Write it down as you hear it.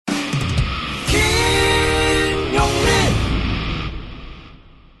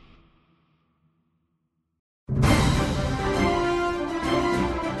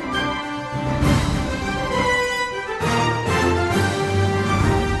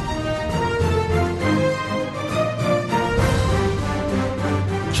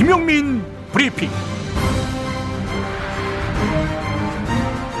김용민 브리핑.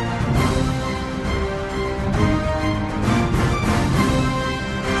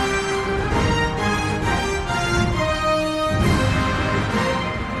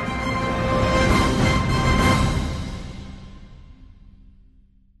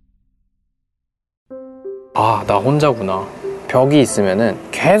 아, 나 혼자구나. 벽이 있으면은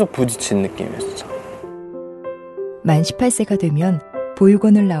계속 부딪히는 느낌이었어. 만 18세가 되면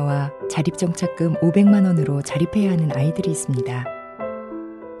보육원을 나와 자립정착금 500만 원으로 자립해야 하는 아이들이 있습니다.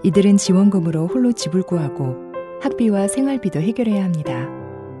 이들은 지원금으로 홀로 집을 구하고 학비와 생활비도 해결해야 합니다.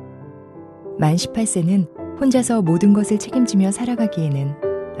 만 18세는 혼자서 모든 것을 책임지며 살아가기에는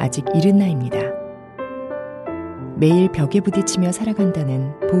아직 이른 나이입니다. 매일 벽에 부딪히며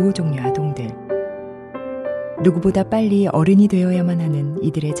살아간다는 보호종료 아동들. 누구보다 빨리 어른이 되어야만 하는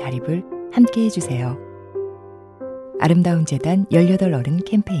이들의 자립을 함께 해주세요. 아름다운 재단 18 어른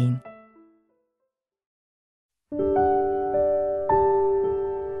캠페인.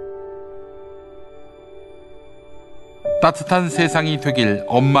 따뜻한 세상이 되길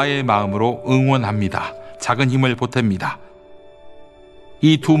엄마의 마음으로 응원합니다. 작은 힘을 보탭니다.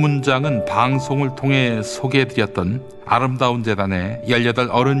 이 두 문장은 방송을 통해 소개해드렸던 아름다운 재단의 18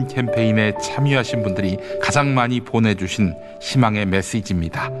 어른 캠페인에 참여하신 분들이 가장 많이 보내주신 희망의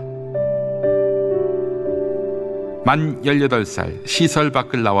메시지입니다. 만 18살 시설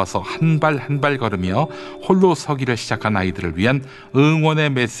밖을 나와서 한 발 한 발 걸으며 홀로 서기를 시작한 아이들을 위한 응원의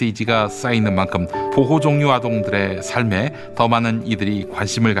메시지가 쌓이는 만큼 보호종료 아동들의 삶에 더 많은 이들이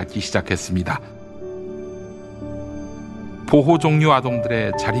관심을 갖기 시작했습니다. 보호종료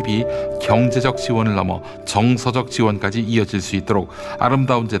아동들의 자립이 경제적 지원을 넘어 정서적 지원까지 이어질 수 있도록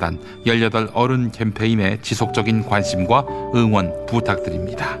아름다운 재단 18 어른 캠페인에 지속적인 관심과 응원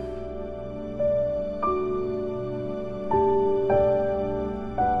부탁드립니다.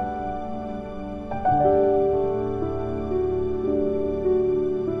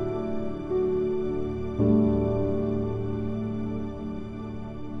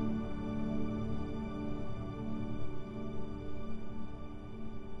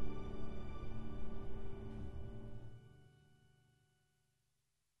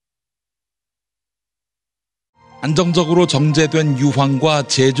 안정적으로 정제된 유황과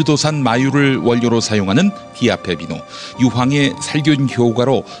제주도산 마유를 원료로 사용하는 디아페비노. 유황의 살균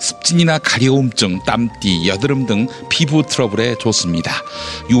효과로 습진이나 가려움증, 땀띠, 여드름 등 피부 트러블에 좋습니다.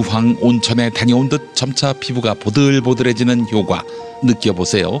 유황 온천에 다녀온 듯 점차 피부가 보들보들해지는 효과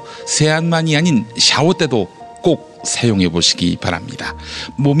느껴보세요. 세안만이 아닌 샤워 때도 꼭 사용해 보시기 바랍니다.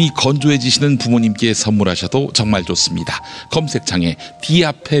 몸이 건조해지시는 부모님께 선물하셔도 정말 좋습니다. 검색창에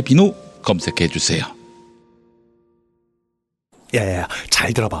디아페비노 검색해 주세요. 야야야,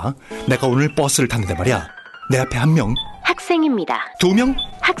 잘 들어봐. 내가 오늘 버스를 탔는데 말이야, 내 앞에 한 명 학생입니다. 2명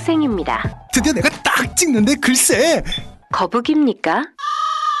학생입니다. 드디어 내가 딱 찍는데 글쎄 거북입니까?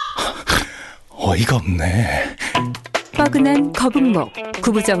 어이가 없네. 뻐근한 거북목,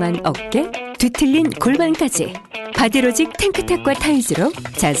 구부정한 어깨, 뒤틀린 골반까지 바디로직 탱크탑과 타이즈로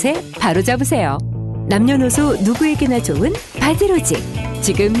자세 바로 잡으세요. 남녀노소 누구에게나 좋은 바디로직.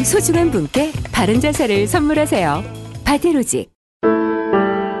 지금 소중한 분께 바른 자세를 선물하세요. 바디로직.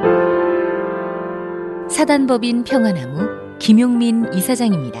 사단법인 평화나무 김용민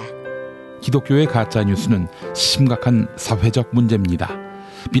이사장입니다. 기독교의 가짜뉴스는 심각한 사회적 문제입니다.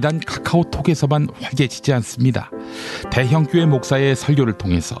 비단 카카오톡에서만 활개치지 않습니다. 대형교회 목사의 설교를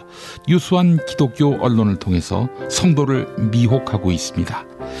통해서, 유수한 기독교 언론을 통해서 성도를 미혹하고 있습니다.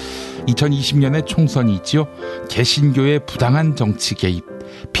 2020년에 총선이 있지요. 개신교의 부당한 정치 개입,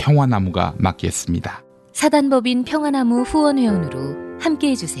 평화나무가 막겠습니다. 사단법인 평화나무 후원회원으로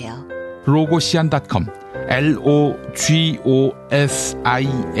함께해주세요. 로고시안.com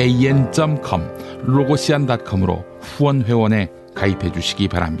logo시an.com 로고시안.com으로 후원회원에 가입해 주시기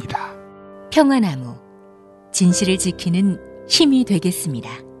바랍니다. 평화나무, 진실을 지키는 힘이 되겠습니다.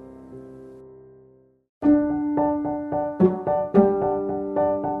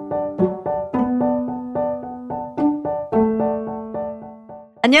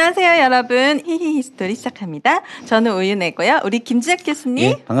 안녕하세요, 여러분. 히히히스토리 시작합니다. 저는 우윤혜고요. 우리 김준혁 교수님.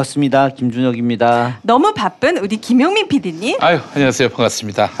 예, 반갑습니다. 김준혁입니다. 너무 바쁜 우리 김용민 PD님. 아유, 안녕하세요.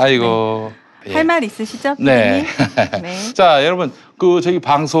 반갑습니다. 아이고. 네. 할 말 있으시죠, PD님? 네. 네. 자, 여러분, 저희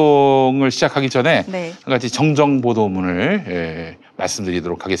방송을 시작하기 전에 네. 한 가지 정정보도문을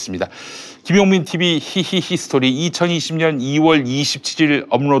말씀드리도록 하겠습니다. 김용민 TV 히히히스토리 2020년 2월 27일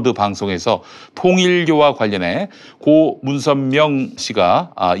업로드 방송에서 통일교와 관련해 고 문선명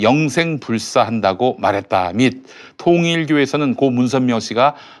씨가 영생불사한다고 말했다 및 통일교에서는 고 문선명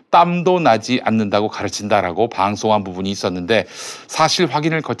씨가 땀도 나지 않는다고 가르친다라고 방송한 부분이 있었는데 사실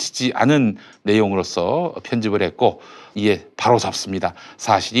확인을 거치지 않은 내용으로서 편집을 했고 이에 바로 잡습니다.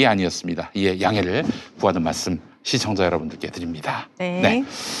 사실이 아니었습니다. 이에 양해를 구하는 말씀 시청자 여러분들께 드립니다. 네.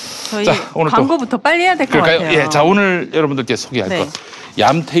 저희 자, 오늘 광고부터 빨리 해야 될 것 같아요. 예, 자 오늘 여러분들께 소개할 것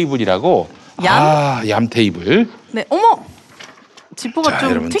얌 테이블이라고. 얌 테이블. 네, 어머 지퍼가 좀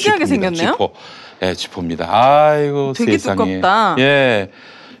여러분, 특이하게 지퍼입니다. 생겼네요. 지퍼. 예, 지퍼입니다. 아이고 되게 세상에. 두껍다. 예,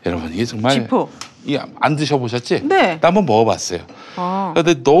 여러분 이게 정말. 지퍼. 이게 안 드셔보셨지? 네. 나 한번 먹어봤어요.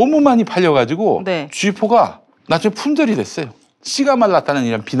 근데 너무 많이 팔려가지고 네. 쥐포가 나중에 품절이 됐어요. 씨가 말랐다는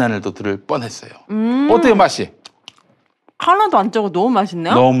이런 비난을 또 들을 뻔했어요. 어때요 맛이? 하나도 안 짜고 너무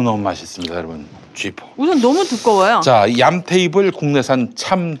맛있네요. 너무너무 맛있습니다, 여러분. 쥐포. 우선 너무 두꺼워요. 자, 얌테이블 국내산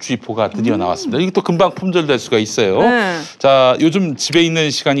참 쥐포가 드디어 나왔습니다. 이게 또 금방 품절될 수가 있어요. 네. 자, 요즘 집에 있는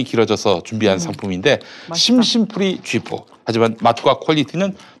시간이 길어져서 준비한 상품인데 심심풀이 쥐포. 하지만 맛과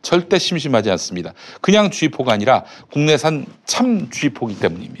퀄리티는 절대 심심하지 않습니다. 그냥 쥐포가 아니라 국내산 참 쥐포이기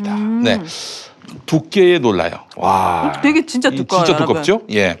때문입니다. 네, 두께에 놀라요. 와, 되게 진짜 두꺼워요. 진짜 두껍죠?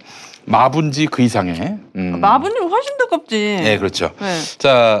 예. 마분지 그 이상의. 마분지는 훨씬 두껍지. 네, 그렇죠. 네.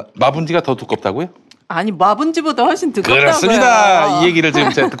 자, 마분지가 더 두껍다고요? 아니 마분지보다 훨씬 두껍다고요. 그렇습니다. 이 얘기를 지금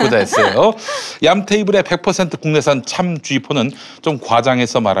제가 듣고자 했어요. 얌테이블의 100% 국내산 참 쥐포는 좀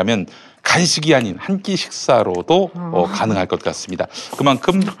과장해서 말하면 간식이 아닌 한 끼 식사로도 가능할 것 같습니다.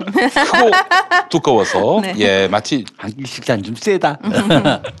 그만큼 크고 두꺼워서 네. 예 마치 한 끼 식사는 좀 세다.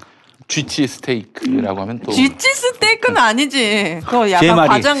 쥐치 스테이크라고 하면 또 쥐치 스테이크는 아니지. 그거 세 약간 마리,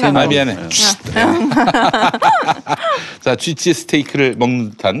 과장감. 세 아 마리. 미안해. 자, 쥐치 스테이크를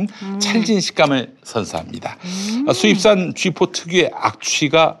먹는 듯한 찰진 식감을 선사합니다. 수입산 쥐포 특유의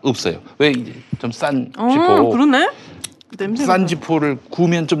악취가 없어요. 왜 좀 싼 쥐포? 그러네. 냄새가. 싼 쥐포를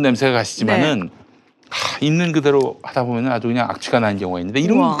구우면 좀 냄새가 가시지만은 있는 그대로 하다 보면 아주 그냥 악취가 나는 경우가 있는데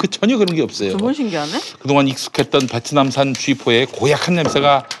이런 우와. 거 전혀 그런 게 없어요. 정말 신기하네. 그동안 익숙했던 베트남산 쥐포의 고약한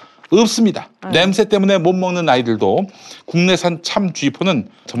냄새가 없습니다. 냄새 때문에 못 먹는 아이들도 국내산 참 쥐포는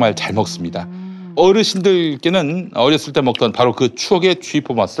정말 잘 먹습니다. 어르신들께는 어렸을 때 먹던 바로 그 추억의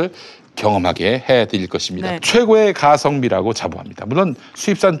쥐포 맛을 경험하게 해드릴 것입니다. 네. 최고의 가성비라고 자부합니다. 물론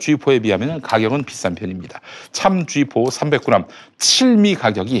수입산 쥐포에 비하면 가격은 비싼 편입니다. 참 쥐포 300g 7미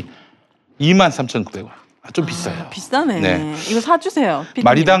가격이 23,900원. 좀 비싸요. 비싸네. 네. 이거 사주세요. 피디님.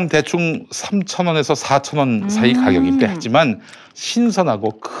 마리당 대충 3,000원에서 4,000원 사이 가격인데 하지만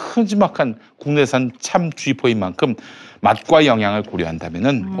신선하고 큼지막한 국내산 참 쥐포인 만큼 맛과 영양을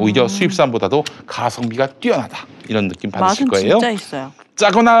고려한다면은 오히려 수입산보다도 가성비가 뛰어나다 이런 느낌 받으실 맛은 거예요. 진짜 있어요.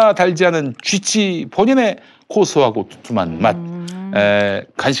 짜거나 달지 않은 쥐치 본연의 고소하고 두툼한 맛.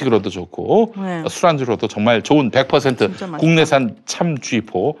 간식으로도 좋고 네. 술안주로도 정말 좋은 100% 국내산 참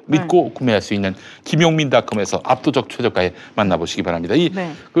쥐포 믿고 구매할 수 있는 김용민닷컴에서 압도적 최저가에 만나보시기 바랍니다. 이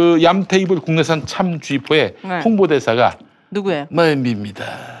그 얌테이블 국내산 참 쥐포의 홍보대사가 누구예요? 마엠비입니다.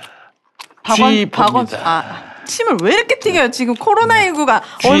 박원. 침을 왜 이렇게 튀겨요? 지금 코로나19가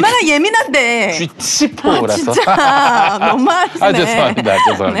얼마나 예민한데. 쥐치포라서. 진짜 너무하시네. 죄송합니다.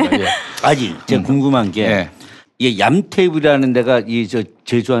 네. 예. 아니, 제가 궁금한 게 이게 얌테이블이라는 데가 저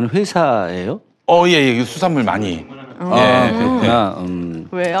제조하는 회사예요? 예, 수산물 많이. 그렇구나.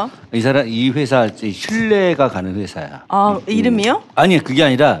 왜요? 이 회사 신뢰가 가는 회사야. 이름이요? 아니, 그게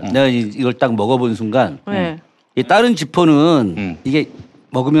아니라 내가 이걸 딱 먹어본 순간 이 다른 지퍼는 이게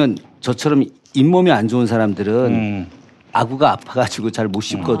먹으면 저처럼 잇몸이 안 좋은 사람들은 아구가 아파가지고 잘 못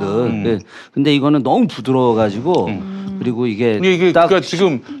씹거든. 근데 이거는 너무 부드러워가지고 그리고 이게 딱 그러니까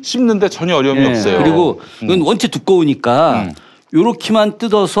지금 씹는데 전혀 어려움이 없어요. 그리고 이건 원체 두꺼우니까 요렇게만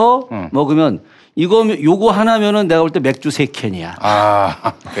뜯어서 먹으면 요거 하나면은 내가 볼 때 맥주 3캔이야.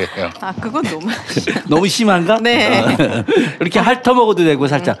 그래요. 그건 너무 너무 심한가? 네. 이렇게 핥아 먹어도 되고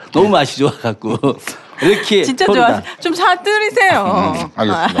살짝 너무 맛이 좋아갖고 이렇게 진짜 좋아. 좀 사드리세요.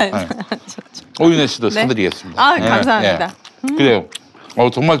 알겠습니다. 오윤혜 씨도 사드리겠습니다. 감사합니다. 그래요.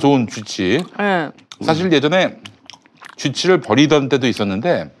 정말 좋은 쥐치. 사실 예전에 쥐치를 버리던 때도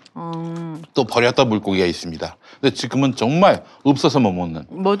있었는데 또 버렸던 물고기가 있습니다. 근데 지금은 정말 없어서 못 먹는.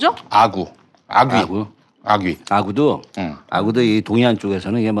 뭐죠? 아귀. 아구도 이 동해안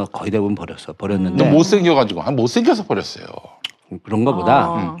쪽에서는 이게 뭐 거의 대부분 버렸는데 못생겨가지고 못생겨서 버렸어요. 그런가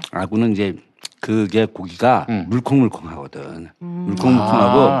보다. 아구는 이제 그게 고기가 물컹물컹하거든.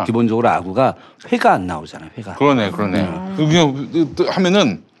 물컹물컹하고 기본적으로 아구가 회가 안 나오잖아. 회가. 그러네. 그냥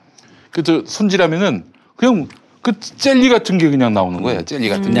하면은 그 손질하면은 그냥 그 젤리 같은 게 그냥 나오는 거야. 젤리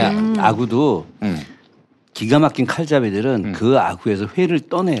같은 게. 아구도 기가 막힌 칼잡이들은 그 아구에서 회를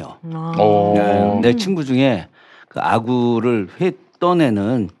떠내요. 내 친구 중에 그 아구를 회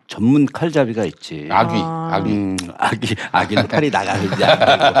떠내는 전문 칼잡이가 있지. 아기는 팔이 나가는지.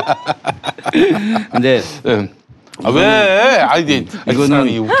 근데 왜?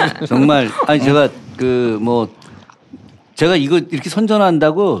 이거는 정말 제가 제가 이거 이렇게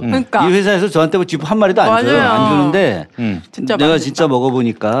선전한다고 그러니까. 이 회사에서 저한테 뭐 지프 한 마리도 안 줘요. 안 주는데 진짜 내가 맛있다. 진짜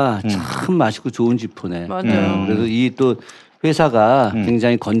먹어보니까 참 맛있고 좋은 지포네. 맞아요. 그래서 이 또 회사가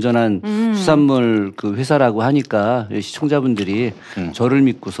굉장히 건전한 수산물 그 회사라고 하니까 시청자분들이 저를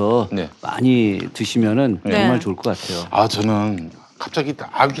믿고서 많이 드시면은 정말 좋을 것 같아요. 저는 갑자기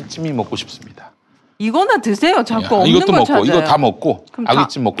아귀찜이 먹고 싶습니다. 이거나 드세요. 자꾸 없는 이것도 거 먹고 찾아요. 이거 다 먹고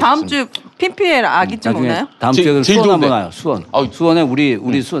아귀찜 먹고 다음 싶습니다. 주 PPL 아귀찜 오나요? 다음 주에 제일 수원 한번 좋은데. 와요. 수원. 수원에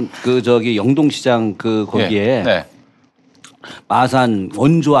우리 수원 그 저기 영동시장 그 거기에 마산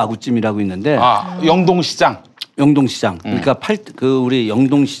원조 아구찜이라고 있는데 영동시장. 그러니까 우리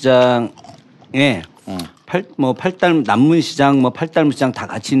영동시장에 남문시장 팔달문시장 다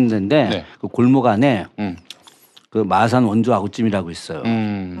같이 있는 데인데 그 골목 안에 그 마산 원조 아구찜이라고 있어요.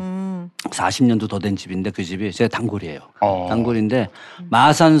 40년도 더 된 집인데 그 집이 제가 단골이에요. 단골인데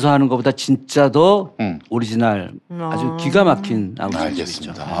마산서 하는 것보다 진짜 더 오리지널 아주 기가 막힌 아구찜이죠.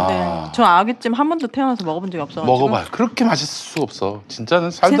 알겠습니다. 저 아귀찜 한 번도 태어나서 먹어본 적이 없어가지고. 먹어봐요. 그렇게 맛있을 수 없어. 진짜는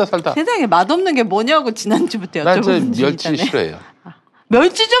살다. 세상에 맛없는 게 뭐냐고 지난주부터 난 여쭤보는 저 멸치 싫어해요.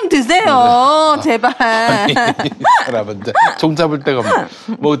 멸치 좀 드세요. 제발. 여러분들 종 잡을 데가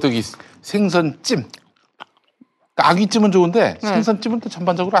뭐 저기 생선찜. 아귀찜은 좋은데 생선찜은 또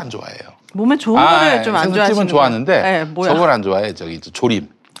전반적으로 안 좋아해요. 몸에 좋은 거를 좀 안 좋아하시는 생선찜은 좋아하는데 뭐야? 저걸 안 좋아해. 저기 조림.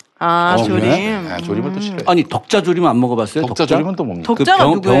 조림. 그래? 조림은 또 싫어해. 아니 덕자 조림 안 먹어봤어요? 덕자 조림은 또 뭡니까? 덕자가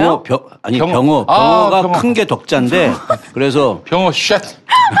누구예요? 병어가 큰 게 덕자인데 그래서 병어 샷.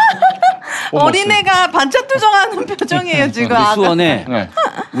 어린애가 반찬 투정하는 표정이에요 지금. 수원에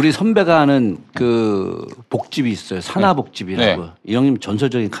우리 선배가 하는 그 복집이 있어요. 산하복집이라고. 이 형님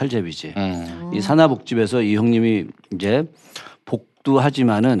전설적인 칼잡이지. 이 산하복집에서 이 형님이 이제 복도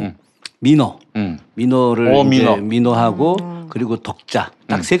하지만은 민어를 이제 민어하고 그리고 덕자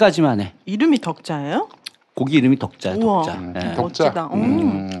딱 세 가지만 해. 이름이 덕자예요? 고기 이름이 덕자야. 덕자. 멋지다.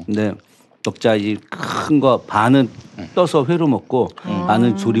 근데 덕자 이 큰 거 반은 떠서 회로 먹고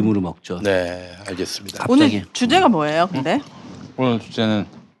반은 조림으로 먹죠. 네, 알겠습니다. 오늘 주제가 뭐예요, 근데? 오늘 주제는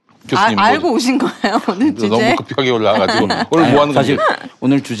교수님 알고 오신 거예요, 오늘 주제? 너무 급하게 올라와가지고 오늘 뭐 하는 사실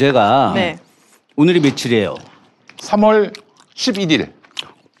오늘 주제가 오늘이 며칠이에요? 3월 11일.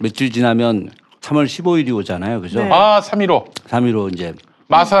 며칠 지나면 3월 15일이 오잖아요, 그죠? 3.15 이제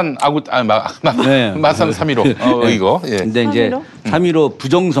마산 아구 마산 3.15 이거. 근데 이제 3.15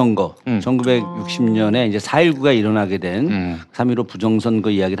 부정선거 1960년에 이제 4.19가 일어나게 된 3.15 부정선거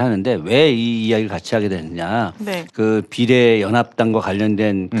이야기를 하는데 왜 이 이야기를 같이 하게 됐느냐? 그 비례연합당과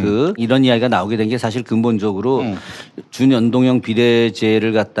관련된 그 이런 이야기가 나오게 된 게 사실 근본적으로 준연동형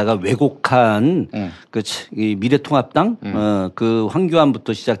비례제를 갖다가 왜곡한 그 이 미래통합당 그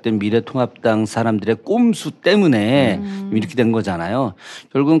황교안부터 시작된 미래통합당 사람들의 꼼수 때문에 이렇게 된 거잖아요.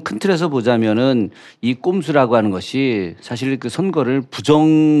 결국은 큰 틀에서 보자면은 이 꼼수라고 하는 것이 사실 그 선거를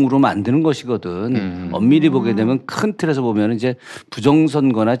부정으로 만드는 것이거든. 엄밀히 보게 되면 큰 틀에서 보면 이제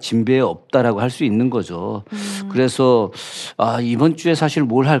부정선거나 진배에 없다라고 할 수 있는 거죠. 그래서 이번 주에 사실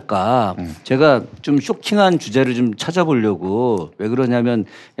뭘 할까? 제가 좀 쇼킹한 주제를 좀 찾아보려고 왜 그러냐면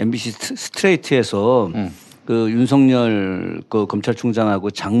MBC 스트레이트에서 그 윤석열 그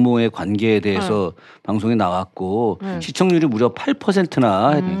검찰총장하고 장모의 관계에 대해서 방송에 나왔고 시청률이 무려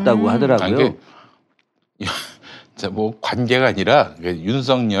 8%나 했다고 하더라고요. 뭐 관계가 아니라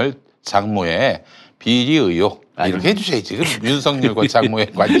윤석열 장모의 비리 의혹 이렇게 해주셔야지. 윤석열과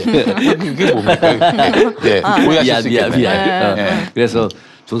장모의 관계 그게 뭡니까? 오해하실 수 있겠네. 그래서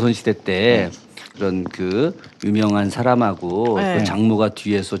조선시대 때 그런 그 유명한 사람하고 그 장모가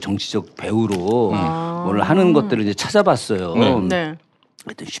뒤에서 정치적 배우로 뭘 하는 것들을 이제 찾아봤어요.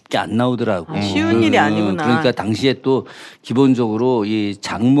 쉽게 안 나오더라고. 쉬운 일이 아니구나. 그러니까 당시에 또 기본적으로 이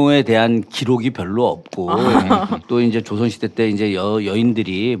장모에 대한 기록이 별로 없고 또 이제 조선시대 때 이제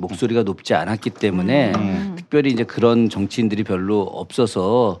여인들이 목소리가 높지 않았기 때문에 특별히 이제 그런 정치인들이 별로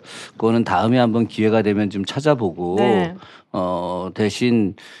없어서 그거는 다음에 한번 기회가 되면 좀 찾아보고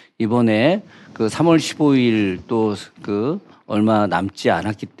대신 이번에 그 3월 15일 또 그 얼마 남지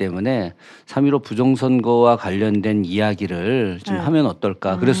않았기 때문에 3.15 부정선거와 관련된 이야기를 좀 하면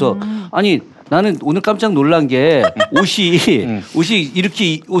어떨까. 그래서 아니 나는 오늘 깜짝 놀란 게 옷이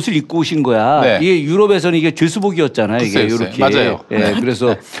이렇게 옷을 입고 오신 거야. 네. 이게 유럽에서는 이게 죄수복이었잖아요. 이게 글쎄요, 이렇게. 맞아요. 예, 네.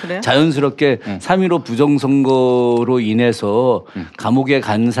 그래서 자연스럽게 3.15 부정선거로 인해서 감옥에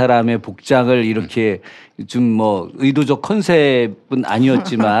간 사람의 복장을 이렇게 좀 뭐 의도적 컨셉은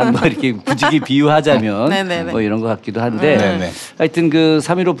아니었지만 뭐 이렇게 굳이 비유하자면 뭐 이런 것 같기도 한데 하여튼 그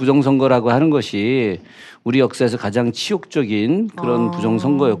 3.15 부정선거라고 하는 것이 우리 역사에서 가장 치욕적인 그런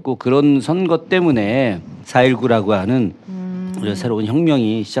부정선거였고 그런 선거 때문에 4.19라고 하는 우리가 새로운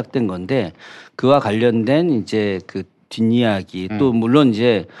혁명이 시작된 건데 그와 관련된 이제 그 뒷이야기 또 물론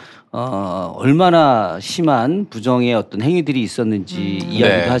이제 얼마나 심한 부정의 어떤 행위들이 있었는지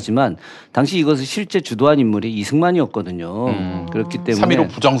이야기도 하지만 당시 이것을 실제 주도한 인물이 이승만이었거든요. 그렇기 때문에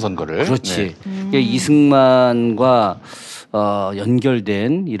 3.15 부정선거를. 그렇지. 이승만과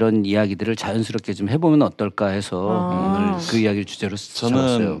연결된 이런 이야기들을 자연스럽게 좀 해보면 어떨까 해서 오늘 그 이야기를 주제로 잡았어요.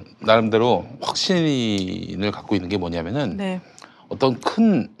 저는 나름대로 확신을 갖고 있는 게 뭐냐면은 어떤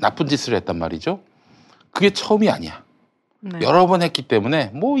큰 나쁜 짓을 했단 말이죠. 그게 처음이 아니야. 여러 번 했기 때문에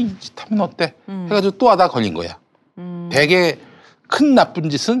뭐 이 짓 하면 어때? 해가지고 또 하다 걸린 거야. 되게 큰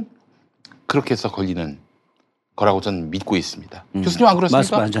나쁜 짓은 그렇게 해서 걸리는 거라고 저는 믿고 있습니다. 교수님 안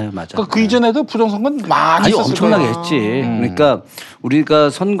그렇습니까? 맞아요. 그러니까 그 이전에도 부정선거는 많이 있었을 엄청나게 거예요. 했지. 그러니까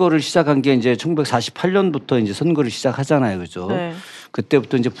우리가 선거를 시작한 게 이제 1948년부터 이제 선거를 시작하잖아요, 그죠?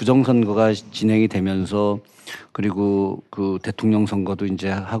 그때부터 이제 부정선거가 진행이 되면서 그리고 그 대통령 선거도 이제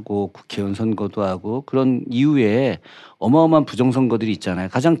하고 국회의원 선거도 하고 그런 이후에 어마어마한 부정선거들이 있잖아요.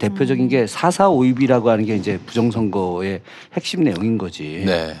 가장 대표적인 게 4.4 5.2라고 하는 게 이제 부정선거의 핵심 내용인 거지.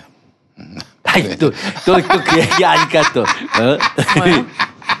 네. 아니 또 그 얘기 하니까 또. 4.4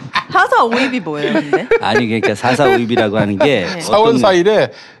 5.2이 뭐예요, 근데? 아니 그러니까 4.4 5.2라고 하는 게 4월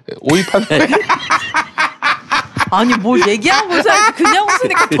 4일에 5.18. 아니 뭘 얘기하고 있어야지 그냥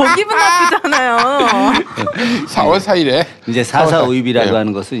웃으니까 더 기분 나쁘잖아요. 4월 4일에 이제 4.4 5.2라고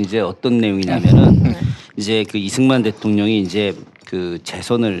하는 것은 이제 어떤 내용이냐면은 이제 그 이승만 대통령이 이제 그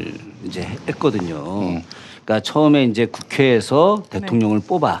재선을 이제 했거든요. 그러니까 처음에 이제 국회에서 대통령을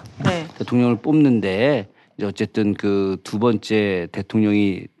뽑아. 대통령을 뽑는데 이제 어쨌든 그 두 번째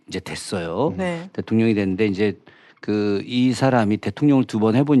대통령이 이제 됐어요. 대통령이 됐는데 이제 그 이 사람이 대통령을 두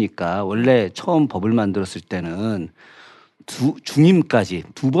번 해보니까 원래 처음 법을 만들었을 때는 중임까지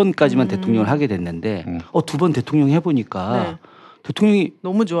두 번까지만 대통령을 하게 됐는데 두 번 대통령 해보니까 대통령이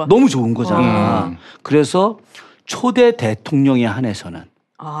너무 좋은 거잖아. 그래서 초대 대통령에 한해서는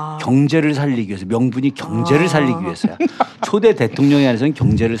경제를 살리기 위해서 명분이 경제를 살리기 위해서야. 초대 대통령에 한해서는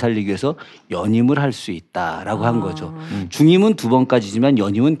경제를 살리기 위해서 연임을 할 수 있다라고 한 거죠. 중임은 두 번까지지만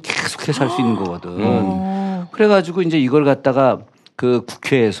연임은 계속해서 할 수 있는 거거든. 그래가지고 이제 이걸 갖다가 그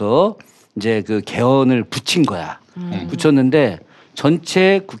국회에서 이제 그 개헌을 붙인 거야. 붙였는데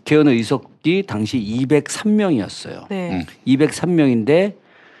전체 국회의원 의석이 당시 203명이었어요. 203명인데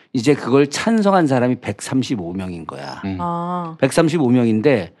이제 그걸 찬성한 사람이 135명인 거야.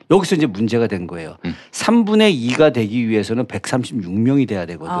 135명인데 여기서 이제 문제가 된 거예요. 3분의 2가 되기 위해서는 136명이 돼야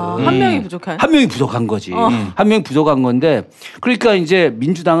되거든. 한 명이 부족한? 한 명이 부족한 거지. 한 명이 부족한 건데 그러니까 이제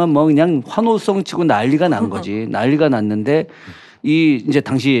민주당은 뭐 그냥 환호성 치고 난리가 난 거지. 난리가 났는데 이 이제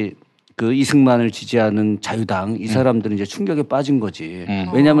당시 그 이승만을 지지하는 자유당 이 사람들은 이제 충격에 빠진 거지.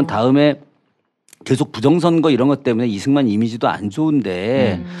 왜냐하면 다음에 계속 부정선거 이런 것 때문에 이승만 이미지도 안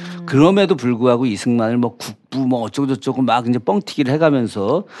좋은데 그럼에도 불구하고 이승만을 뭐 국부 뭐 어쩌고저쩌고 막 이제 뻥튀기를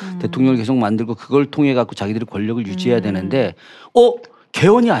해가면서 대통령을 계속 만들고 그걸 통해 갖고 자기들이 권력을 유지해야 되는데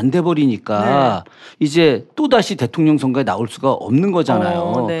개헌이 안 돼 버리니까 이제 또다시 대통령 선거에 나올 수가 없는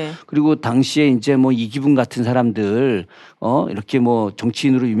거잖아요. 그리고 당시에 이제 뭐 이기붕 같은 사람들 이렇게 뭐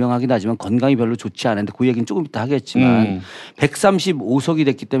정치인으로 유명하긴 하지만 건강이 별로 좋지 않은데 그 얘기는 조금 이따 하겠지만 135석이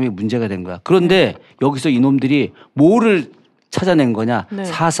됐기 때문에 문제가 된 거야. 그런데 여기서 이놈들이 뭐를 찾아낸 거냐?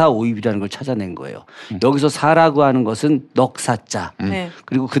 4.4 5.2라는 걸 찾아낸 거예요. 여기서 4라고 하는 것은 넉사자.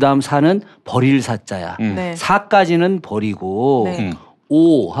 그리고 그다음 4는 버릴 사자야. 4까지는 버리고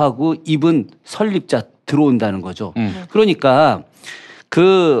 5하고 2은 설립자 들어온다는 거죠. 그러니까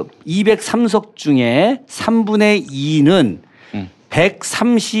그 203석 중에 3분의 2는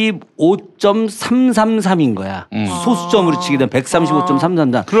 135.333인 거야. 소수점으로 치게 되면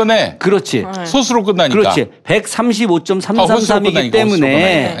 135.333. 그러네. 그렇지. 소수로 끝나니까. 그렇지. 135.333이기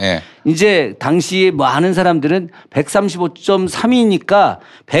때문에 이제 당시 뭐 아는 사람들은 135.3이니까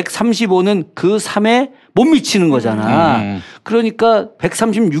 135는 그 3에 못 미치는 거잖아. 그러니까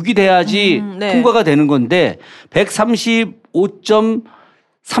 136이 돼야지 통과가 되는 건데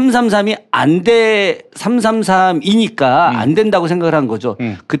 135.333이 안 돼, 333이니까 안 된다고 생각을 한 거죠.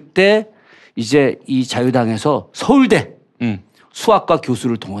 그때 이제 이 자유당에서 서울대 수학과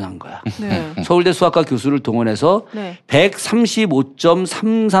교수를 동원한 거야. 네. 서울대 수학과 교수를 동원해서 네.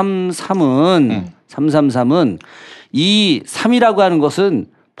 135.333은 이 3이라고 하는 것은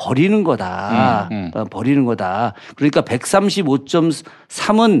버리는 거다. 버리는 거다. 그러니까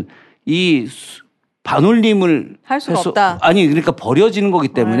 135.3은 이 반올림을 할 수가 없다. 아니 그러니까 버려지는 거기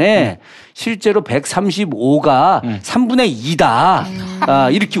때문에 실제로 135가 3분의 2다.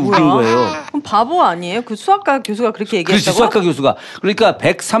 이렇게 웃긴 거예요. 그럼 바보 아니에요? 그 수학과 교수가 그렇게 얘기했다고? 그렇지, 수학과 교수가. 그러니까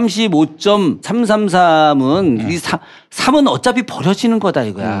 135.333은 이 3은 어차피 버려지는 거다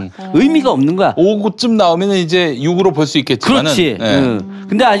이거야. 의미가 없는 거야. 5구쯤 나오면 이제 6으로 볼 수 있겠지만. 그렇지.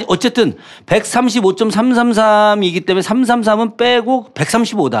 근데 어쨌든 135.333이기 때문에 333은 빼고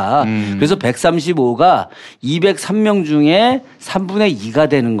 135다. 그래서 135가 203명 중에 3분의 2가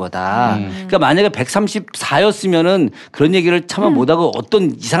되는 거다. 그러니까 만약에 134였으면은 그런 얘기를 차마 못하고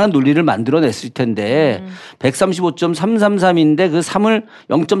어떤 이상한 논리를 만들어냈을 텐데 135.333인데 그 3을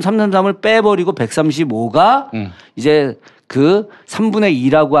 0.333을 빼버리고 135가 이제 그 3분의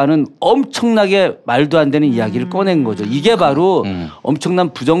 2라고 하는 엄청나게 말도 안 되는 이야기를 꺼낸 거죠. 이게 바로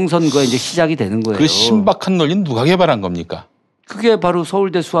엄청난 부정선거의 이제 시작이 되는 거예요. 그 신박한 논리는 누가 개발한 겁니까? 그게 바로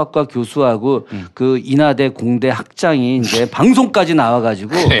서울대 수학과 교수하고 그 인하대 공대 학장이 이제 방송까지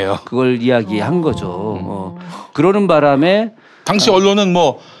나와가지고 그걸 이야기한 거죠. 그러는 바람에 당시 언론은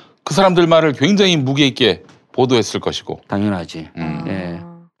뭐 그 사람들 말을 굉장히 무게 있게 보도했을 것이고. 당연하지. 예.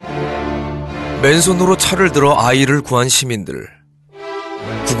 맨손으로 차를 들어 아이를 구한 시민들,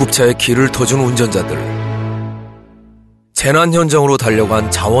 구급차에 길을 터준 운전자들, 재난 현장으로 달려간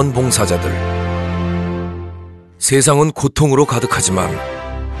자원봉사자들. 세상은 고통으로 가득하지만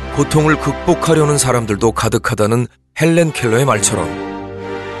고통을 극복하려는 사람들도 가득하다는 헬렌 켈러의 말처럼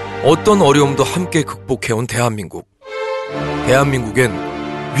어떤 어려움도 함께 극복해온 대한민국. 대한민국엔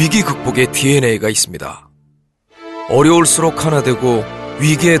위기 극복의 DNA가 있습니다. 어려울수록 하나 되고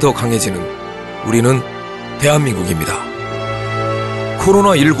위기에 더 강해지는 우리는 대한민국입니다.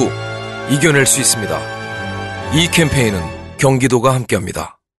 코로나19 이겨낼 수 있습니다. 이 캠페인은 경기도가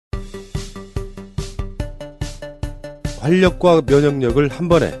함께합니다. 활력과 면역력을 한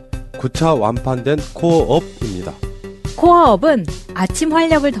번에 9차 완판된 코어업입니다. 코어업은 아침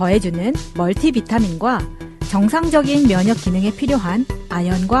활력을 더해주는 멀티비타민과 정상적인 면역 기능에 필요한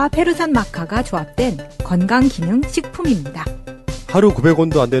아연과 페루산 마카가 조합된 건강기능 식품입니다. 하루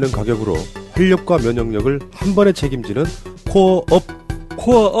 900원도 안 되는 가격으로 활력과 면역력을 한 번에 책임지는 코어업.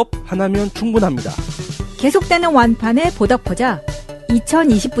 코어업 하나면 충분합니다. 계속되는 완판에 보답하자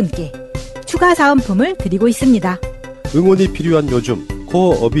 2020분께 추가 사은품을 드리고 있습니다. 응원이 필요한 요즘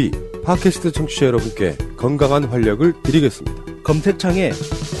코어업이 팟캐스트 청취자 여러분께 건강한 활력을 드리겠습니다. 검색창에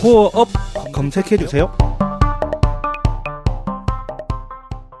코어업 검색해주세요.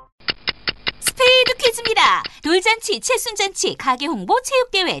 스페이드 퀴즈입니다. 돌잔치, 채순잔치, 가게 홍보,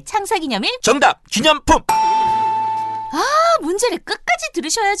 체육대회, 창사기념일. 정답! 기념품! 문제를 끝까지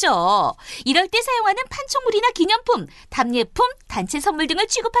들으셔야죠. 이럴 때 사용하는 판촉물이나 기념품, 답례품, 단체 선물 등을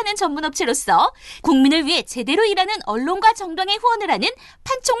취급하는 전문업체로서 국민을 위해 제대로 일하는 언론과 정당에 후원을 하는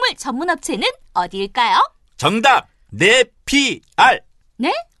판촉물 전문업체는 어디일까요? 정답! 네피알!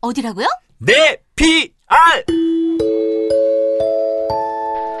 네? 어디라고요? 네피알!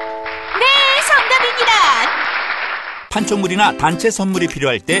 네, 정답입니다. 판촉물이나 단체 선물이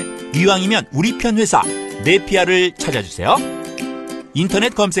필요할 때 이왕이면 우리 편 회사 네피아를 찾아주세요.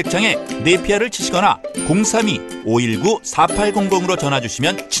 인터넷 검색창에 네피아를 치시거나 032-519-4800으로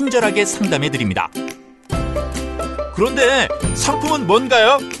전화주시면 친절하게 상담해드립니다. 그런데 상품은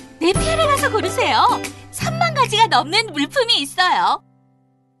뭔가요? 네피아를 가서 고르세요. 3만 가지가 넘는 물품이 있어요.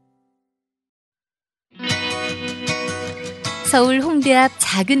 서울 홍대 앞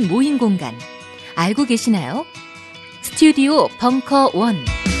작은 모임 공간 알고 계시나요? 스튜디오 벙커1.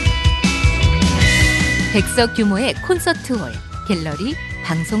 100석 규모의 콘서트홀, 갤러리,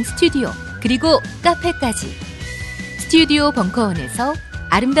 방송 스튜디오, 그리고 카페까지. 스튜디오 벙커원에서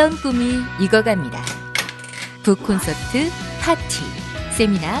아름다운 꿈이 익어갑니다. 북콘서트, 파티,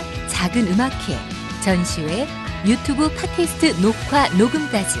 세미나, 작은 음악회, 전시회, 유튜브 팟캐스트 녹화,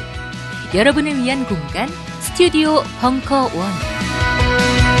 녹음까지. 여러분을 위한 공간, 스튜디오 벙커원.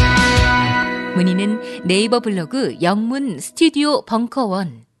 문의는 네이버 블로그 영문 스튜디오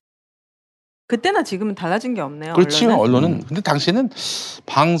벙커원. 그때나 지금은 달라진 게 없네요. 그렇지, 언론은. 근데 당시에는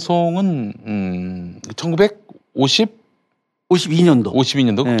방송은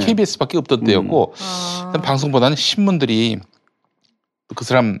 1952년도 네. KBS밖에 없던 때였고 방송보다는 신문들이 그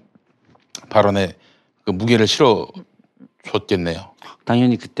사람 발언에 그 무게를 실어 줬겠네요.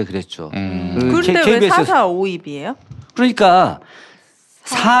 당연히 그때 그랬죠. 그런데 왜 4.4 5입이에요? 그러니까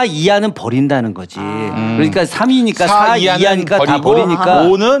 4 이하는 버린다는 거지. 그러니까 3이니까 4 이하니까 다 버리고 버리니까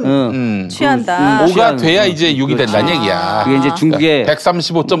 5는 취한다. 5가 돼야 이제 6이 된다는 얘기야. 그게 이제 중국의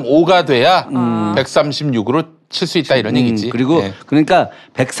 135.5가 돼야 136으로 칠 수 있다 이런 얘기지. 그리고 그러니까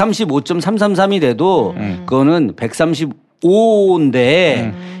 135.333이 돼도 그거는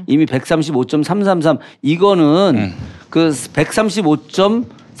 135인데 이미 135.333 이거는 그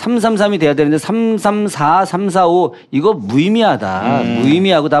 135.333이 돼야 되는데 334, 345 이거 무의미하다.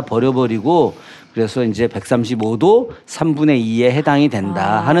 무의미하고 다 버려버리고 그래서 이제 135도 3분의 2에 해당이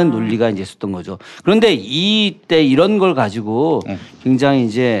된다 하는 논리가 이제 있었던 거죠. 그런데 이때 이런 걸 가지고 굉장히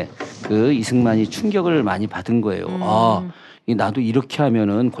이제 그 이승만이 충격을 많이 받은 거예요. 나도 이렇게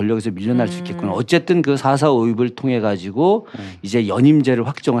하면은 권력에서 밀려날 수 있겠구나. 어쨌든 그 4.4.5입을 통해 가지고 이제 연임제를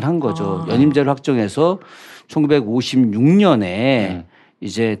확정을 한 거죠. 연임제를 확정해서 1956년에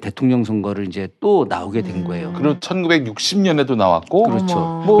이제 대통령 선거를 이제 또 나오게 된 거예요. 그리고 1960년에도 나왔고,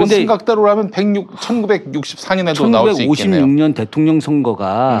 그렇죠. 뭐 생각대로 하면 1964년에도 나올 수 있겠네요. 1956년 대통령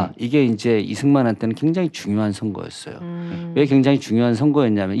선거가 이게 이제 이승만한테는 굉장히 중요한 선거였어요. 왜 굉장히 중요한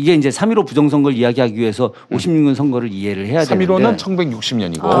선거였냐면 이게 이제 3.15 부정선거를 이야기하기 위해서 56년 선거를 이해를 해야 되는데 3.15는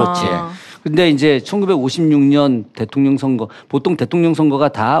 1960년이고. 그렇지. 근데 이제 1956년 대통령 선거 보통 대통령 선거가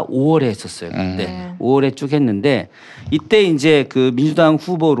다 5월에 했었어요. 그때 5월에 쭉 했는데 이때 이제 그 민주당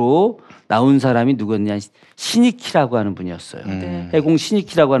후보로 나온 사람이 누구였냐 신익희라고 하는 분이었어요. 해공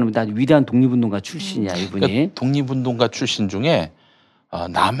신익희라고 하는 분이 아주 위대한 독립운동가 출신이야 이분이. 그러니까 독립운동가 출신 중에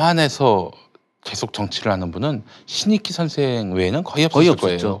남한에서 계속 정치를 하는 분은 신익희 선생 외에는 거의 없었을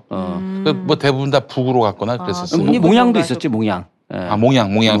거예요. 그러니까 뭐 대부분 다 북으로 갔거나 그랬었어요. 몽양도 있었지 몽양.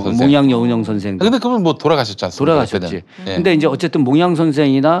 몽양 선생. 몽양 여운형 선생. 근데 그분 뭐 돌아가셨지 않습니까? 돌아가셨지. 근데 이제 어쨌든 몽양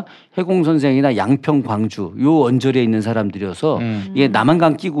선생이나 해공 선생이나 양평 광주 요 언저리에 있는 사람들이어서 이게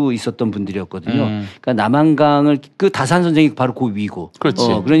남한강 끼고 있었던 분들이었거든요. 그러니까 남한강을 그 다산 선생이 바로 그 위고. 그렇지.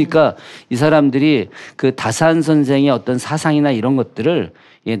 그러니까 이 사람들이 그 다산 선생의 어떤 사상이나 이런 것들을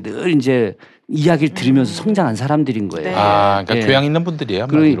늘 이제 이야기를 들으면서 성장한 사람들인 거예요. 그러니까 교양 있는 분들이에요.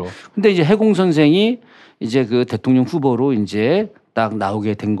 한마디로. 근데 이제 해공 선생이 이제 그 대통령 후보로 이제 딱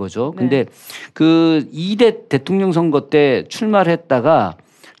나오게 된 거죠. 근데 그 2대 대통령 선거 때 출마를 했다가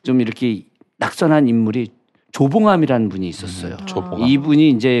좀 이렇게 낙선한 인물이 조봉암이라는 분이 있었어요. 이분이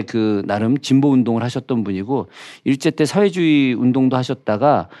이제 그 나름 진보 운동을 하셨던 분이고 일제 때 사회주의 운동도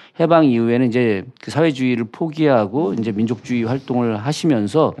하셨다가 해방 이후에는 이제 그 사회주의를 포기하고 이제 민족주의 활동을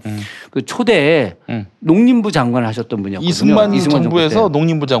하시면서 그 초대에 농림부 장관을 하셨던 분이었거든요. 이승만 정부에서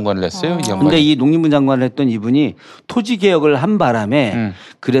농림부 장관을 했어요. 이 양반이. 근데 이 농림부 장관을 했던 이분이 토지 개혁을 한 바람에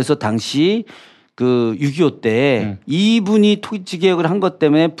그래서 당시 그 6.25 때 이분이 토지 개혁을 한 것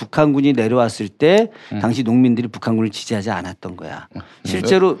때문에 북한군이 내려왔을 때 당시 농민들이 북한군을 지지하지 않았던 거야.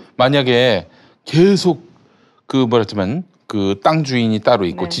 실제로 만약에 계속 그 뭐랬지만 그 땅 주인이 따로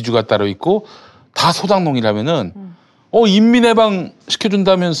있고 지주가 따로 있고 다 소작농이라면은 인민해방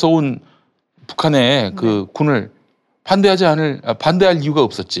시켜준다면서 온 북한의 그 군을 반대할 이유가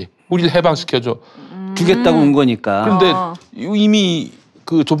없었지. 우리를 해방시켜줘. 주겠다고 온 거니까. 그런데 이미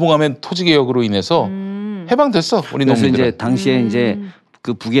그 조봉암의 토지 개혁으로 인해서 해방됐어 우리 그래서 농민들은. 이제 당시에 이제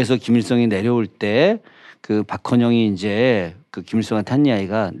그 북에서 김일성이 내려올 때 그 박헌영이 이제 그 김일성한테 한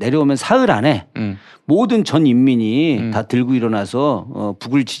이야기가 내려오면 사흘 안에 모든 전 인민이 다 들고 일어나서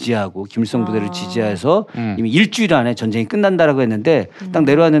북을 지지하고 김일성 부대를 지지해서 이미 일주일 안에 전쟁이 끝난다라고 했는데 딱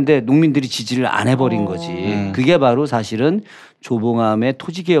내려왔는데 농민들이 지지를 안 해버린 거지. 그게 바로 사실은 조봉암의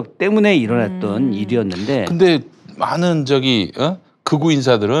토지 개혁 때문에 일어났던 일이었는데. 근데 많은 극우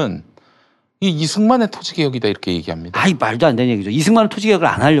인사들은 이 이승만의 토지 개혁이다 이렇게 얘기합니다. 아이 말도 안 되는 얘기죠. 이승만은 토지 개혁을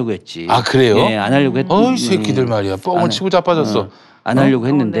안 하려고 했지. 아 그래요? 네, 안 하려고 했던. 이 새끼들 말이야. 뻥을 치고 자빠졌어. 안 하려고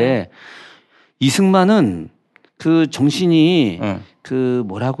했는데 이승만은 그 정신이 그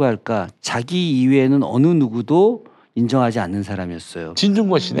뭐라고 할까 자기 이외에는 어느 누구도 인정하지 않는 사람이었어요.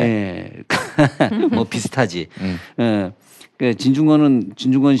 진중권 씨네. 네. 뭐 비슷하지.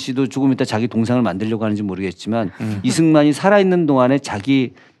 진중권 씨도 조금 이따 자기 동상을 만들려고 하는지 모르겠지만 이승만이 살아있는 동안에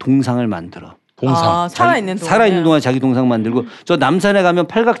자기 동상을 만들어. 동상. 살아있는 동안에 자기 동상 만들고 저 남산에 가면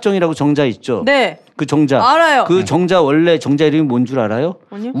팔각정이라고 정자 있죠. 네. 그 정자. 알아요. 그 정자 원래 정자 이름이 뭔 줄 알아요?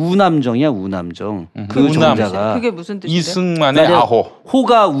 아니요. 우남정이야 우남정. 그 우남. 정자가. 그게 무슨 뜻이에요? 이승만의 아호.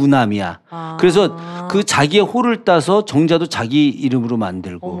 호가 우남이야. 그래서 그 자기의 호를 따서 정자도 자기 이름으로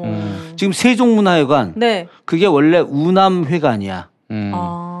만들고. 지금 세종문화회관. 네. 그게 원래 우남회관이야.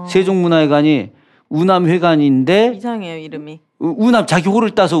 세종문화회관이 우남회관인데 이상해요 이름이. 우남 자기 호를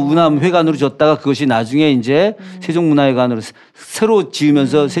따서 우남회관으로 줬다가 그것이 나중에 이제 세종문화회관으로 새로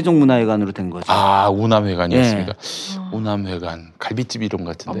지으면서 세종문화회관으로 된 거죠. 아 우남회관이었습니까? 우남회관 갈비집 이름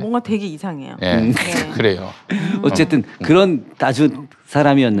같은데. 뭔가 되게 이상해요. 네. 그래요. 어쨌든 그런 아주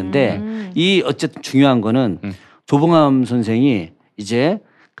사람이었는데 이 어쨌든 중요한 거는 조봉암 선생이 이제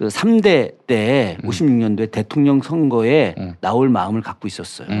그 3대 때 56년도에 대통령 선거에 나올 마음을 갖고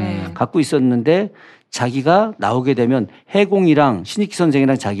있었어요. 갖고 있었는데 자기가 나오게 되면 해공이랑 신익희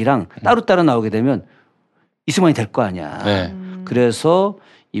선생이랑 자기랑 따로따로 나오게 되면 이승만이 될 거 아니야. 네. 그래서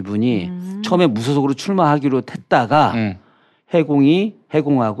이분이 처음에 무소속으로 출마하기로 했다가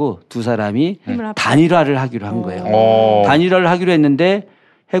해공하고 두 사람이 단일화를 하기로 한 거예요. 단일화를 하기로 했는데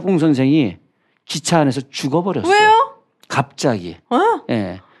해공 선생이 기차 안에서 죽어버렸어요. 왜요? 갑자기.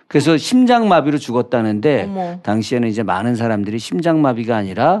 예. 그래서 심장마비로 죽었다는데 당시에는 이제 많은 사람들이 심장마비가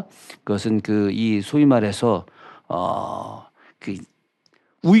아니라 그것은 그 이 소위 말해서 그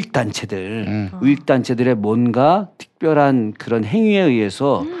우익단체들의 뭔가 특별한 그런 행위에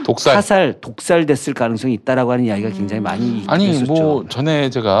의해서 독살됐을 가능성이 있다라고 하는 이야기가 굉장히 많이 있었죠. 뭐 전에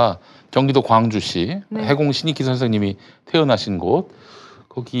제가 경기도 광주시 해공 신익희 선생님이 태어나신 곳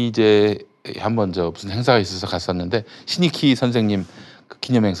거기 이제 한번 무슨 행사가 있어서 갔었는데 신익희 선생님 그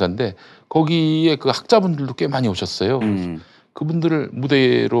기념 행사인데 거기에 그 학자분들도 꽤 많이 오셨어요. 그분들을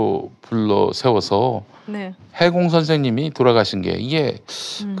무대로 불러 세워서 해공 선생님이 돌아가신 게 이게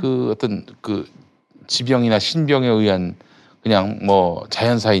그 어떤 그 지병이나 신병에 의한 그냥 뭐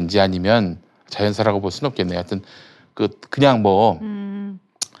자연사인지 아니면 자연사라고 볼 수는 없겠네요. 하여튼 그냥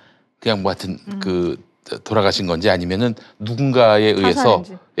하여튼 그 돌아가신 건지 아니면은 누군가에 의해서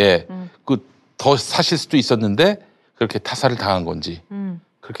그 더 사실 수도 있었는데 그렇게 타살을 당한 건지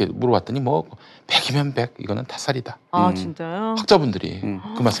그렇게 물어봤더니 뭐 100이면 100 이거는 타살이다. 아 진짜요? 학자분들이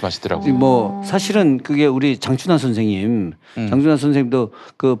그 말씀하시더라고요. 뭐 사실은 그게 우리 장춘환 선생님도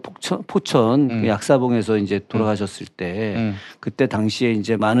그 포천 그 약사봉에서 이제 돌아가셨을 때 그때 당시에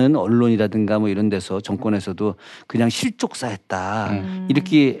이제 많은 언론이라든가 뭐 이런 데서 정권에서도 그냥 실족사했다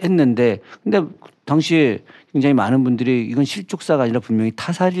이렇게 했는데 근데 당시에 굉장히 많은 분들이 이건 실족사가 아니라 분명히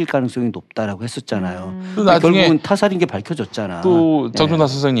타살일 가능성이 높다라고 했었잖아요. 나중에 결국은 타살인 게 밝혀졌잖아. 또 장준하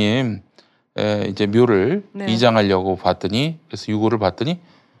선생님 이제 묘를 이장하려고 봤더니 그래서 유고를 봤더니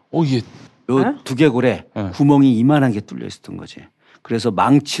이게 요 두개골에 구멍이 이만한 게 뚫려 있었던 거지. 그래서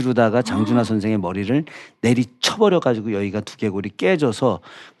망치로다가 장준하 선생의 머리를 내리쳐버려 가지고 여기가 두개골이 깨져서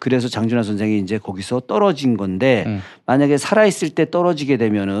그래서 장준하 선생이 이제 거기서 떨어진 건데 만약에 살아있을 때 떨어지게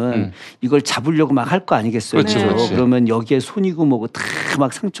되면은 이걸 잡으려고 막 할 거 아니겠어요. 그렇죠. 그러면 여기에 손이고 뭐고 다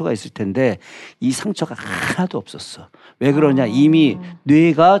막 상처가 있을 텐데 이 상처가 하나도 없었어. 왜 그러냐 이미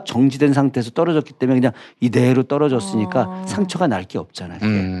뇌가 정지된 상태에서 떨어졌기 때문에 그냥 이대로 떨어졌으니까 상처가 날 게 없잖아요.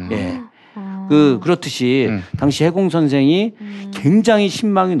 그렇듯이 당시 해공 선생이 굉장히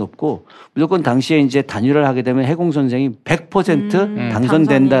신망이 높고 무조건 당시에 이제 단일화를 하게 되면 해공 선생이 100%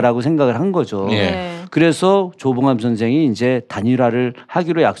 당선된다라고 생각을 한 거죠. 그래서 조봉암 선생이 이제 단일화를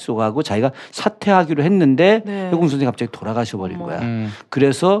하기로 약속하고 자기가 사퇴하기로 했는데 해공 선생이 갑자기 돌아가셔 버린 거야.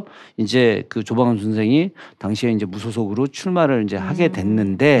 그래서 이제 그 조봉암 선생이 당시에 이제 무소속으로 출마를 이제 하게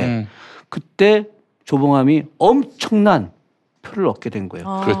됐는데 그때 조봉암이 엄청난 표를 얻게 된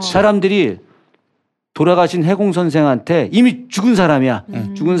거예요. 사람들이 돌아가신 해공 선생한테 이미 죽은 사람이야.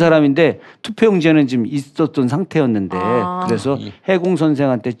 죽은 사람인데 투표용지에는 지금 있었던 상태였는데 그래서 해공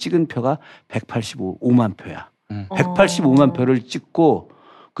선생한테 찍은 표가 185만 표야. 185만 표를 찍고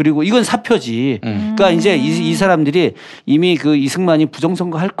그리고 이건 사표지. 그러니까 이제 이 사람들이 이미 그 이승만이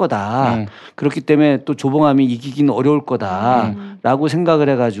부정선거 할 거다. 그렇기 때문에 또 조봉암이 이기기는 어려울 거다라고 생각을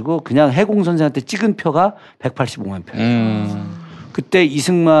해가지고 그냥 해공 선생한테 찍은 표가 185만 표예요. 그때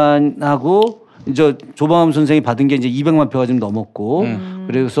이승만하고 이제 조봉암 선생이 받은 게 이제 200만 표가 좀 넘었고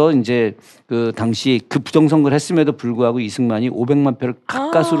그래서 이제 그 당시 그 부정선거를 했음에도 불구하고 이승만이 500만 표를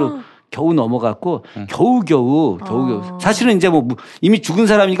가까스로 겨우 넘어갔고 겨우 사실은 이제 뭐 이미 죽은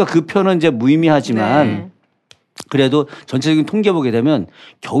사람이니까 그 표는 이제 무의미하지만 그래도 전체적인 통계 보게 되면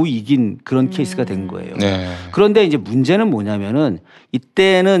겨우 이긴 그런 케이스가 된 거예요. 그런데 이제 문제는 뭐냐면은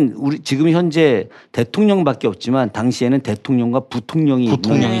이때는 우리 지금 현재 대통령밖에 없지만 당시에는 대통령과 부통령이 있는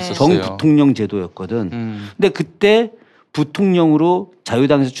정부통령 제도였거든. 근데 그때 부통령으로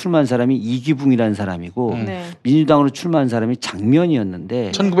자유당에서 출마한 사람이 이기붕이라는 사람이고 민주당으로 출마한 사람이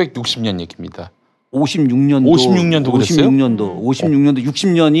장면이었는데 1960년 얘기입니다. 56년도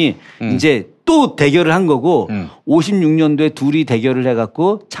 60년이 이제 또 대결을 한 거고 56년도에 둘이 대결을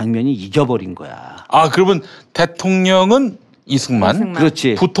해갖고 장면이 이겨버린 거야. 아 그러면 대통령은 이승만.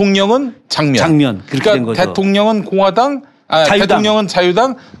 그렇지. 부통령은 장면. 그렇게 된 거죠. 대통령은 공화당, 자유당. 대통령은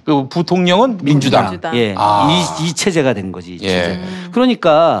자유당, 그 부통령은 민주당. 예, 이 체제가 된 거지. 이 체제.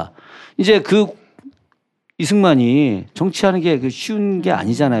 그러니까 이제 그 이승만이 정치하는 게 쉬운 게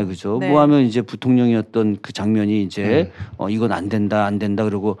아니잖아요, 그죠? 네. 뭐 하면 이제 부통령이었던 그 장면이 이제 이건 안 된다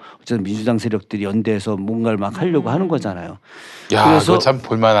그러고 어쨌든 민주당 세력들이 연대해서 뭔가를 막 하려고 하는 거잖아요. 야, 그래서 그거 참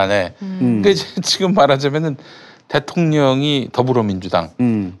볼만하네. 그러니까 지금 말하자면은 대통령이 더불어민주당,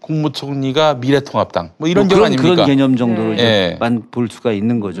 국무총리가 미래통합당, 뭐 이런 경 아닙니까? 그런 개념 정도로만 볼 수가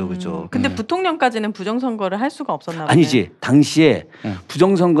있는 거죠, 그죠? 근데 부통령까지는 부정선거를 할 수가 없었나 보네. 아니지. 당시에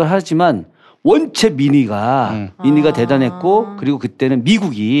부정선거를 하지만 원체 민의가 대단했고 그리고 그때는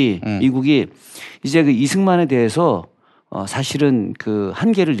미국이 이제 그 이승만에 대해서 사실은 그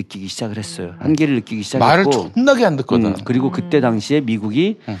한계를 느끼기 시작을 했어요. 한계를 느끼기 시작했고 말을 존나게 안 듣거든. 그리고 그때 당시에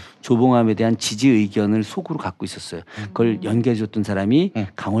미국이 조봉암에 대한 지지 의견을 속으로 갖고 있었어요. 그걸 연계해줬던 사람이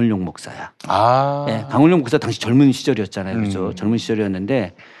강원룡 목사야. 네, 강원룡 목사 당시 젊은 시절이었잖아요. 그죠? 젊은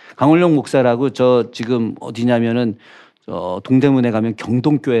시절이었는데 강원룡 목사라고 저 지금 어디냐면은 동대문에 가면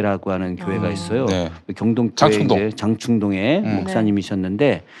경동교회라고 하는 교회가 있어요. 네. 경동교회 장충동의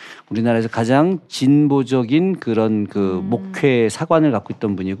목사님이셨는데 우리나라에서 가장 진보적인 그런 그 목회 사관을 갖고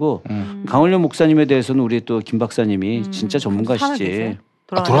있던 분이고 강원룡 목사님에 대해서는 우리 또 김 박사님이 진짜 전문가시지.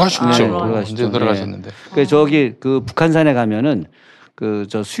 돌아가셨죠. 돌아가셨죠. 언제 돌아가셨는데. 그 저기 그 북한산에 가면은 그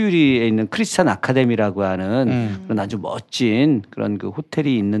저 수유리에 있는 크리스찬 아카데미라고 하는 그런 아주 멋진 그런 그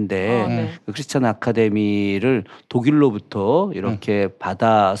호텔이 있는데 그 크리스찬 아카데미를 독일로부터 이렇게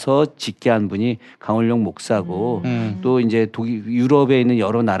받아서 짓게 한 분이 강원룡 목사고 또 이제 유럽에 있는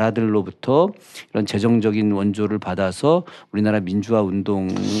여러 나라들로부터 이런 재정적인 원조를 받아서 우리나라 민주화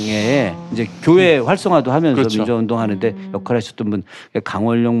운동에 이제 교회 활성화도 하면서 그렇죠. 민주화 운동하는데 역할을 하셨던 분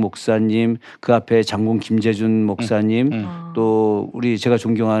강원룡 목사님 그 앞에 장군 김재준 목사님 또 우리 제가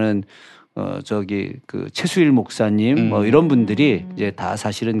존경하는 저기 그 최수일 목사님 뭐 이런 분들이 이제 다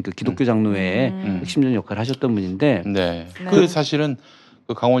사실은 그 기독교 장로회에 핵심적인 역할을 하셨던 분인데 그 사실은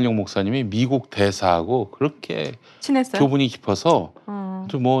그 강원룡 목사님이 미국 대사하고 그렇게 친했어요? 교분이 깊어서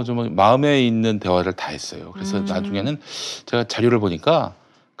좀 마음에 있는 대화를 다 했어요. 그래서 나중에는 제가 자료를 보니까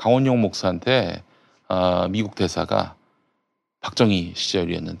강원룡 목사한테 미국 대사가 박정희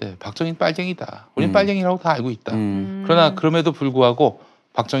시절이었는데 박정희는 빨갱이다. 우리는 빨갱이라고 다 알고 있다. 그러나 그럼에도 불구하고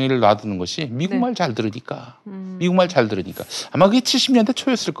박정희를 놔두는 것이 미국 말 잘 들으니까. 미국 말 잘 들으니까. 아마 그게 70년대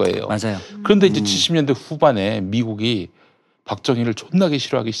초였을 거예요. 맞아요. 그런데 이제 70년대 후반에 미국이 박정희를 존나게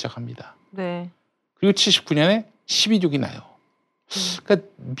싫어하기 시작합니다. 네. 그리고 79년에 12.6이 나요. 그러니까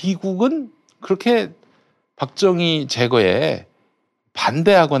미국은 그렇게 박정희 제거에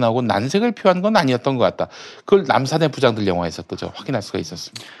반대하거나 하고 난색을 표한 건 아니었던 것 같다. 그걸 남산의 부장들 영화에서 또 확인할 수가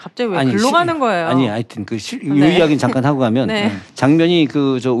있었습니다. 갑자기 왜 글로 가는 거예요? 아니 하여튼 이 이야기는 잠깐 하고 가면 장면이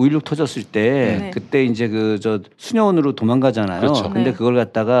그 저 5.16 터졌을 때 그때 이제 그 저 수녀원으로 도망가잖아요. 그렇죠. 근데 그걸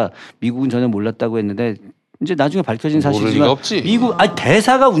갖다가 미국은 전혀 몰랐다고 했는데 이제 나중에 밝혀진 사실이지만 미국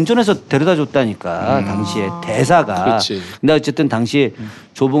대사가 운전해서 데려다 줬다니까 당시에 대사가. 그렇지. 근데 어쨌든 당시에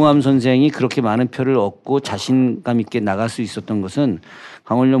조봉암 선생이 그렇게 많은 표를 얻고 자신감 있게 나갈 수 있었던 것은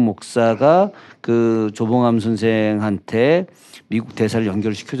강원룡 목사가 그 조봉암 선생한테 미국 대사를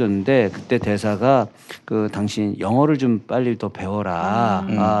연결시켜줬는데 그때 대사가 그 당신 영어를 좀 빨리 더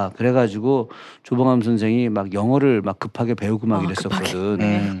배워라. 그래가지고 조봉암 선생이 막 영어를 막 급하게 배우고 막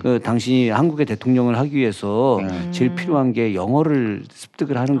이랬었거든. 그 당신이 한국의 대통령을 하기 위해서 제일 필요한 게 영어를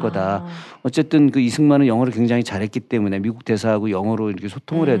습득을 하는 거다. 어쨌든 그 이승만은 영어를 굉장히 잘했기 때문에 미국 대사하고 영어로 이렇게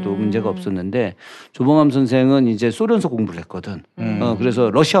소통을 해도 문제가 없었는데 조봉암 선생은 이제 소련서 공부를 했거든. 그래서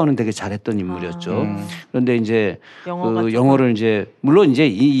러시아어는 되게 잘했던 인물이었죠. 그런데 이제 그 영어를 이제 물론 이제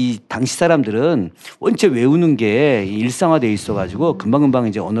이 당시 사람들은 원체 외우는 게 일상화돼 있어가지고 금방금방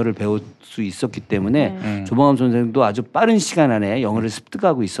이제 언어를 배울 수 있었기 때문에 조봉암 선생도 아주 빠른 시간 안에 영어를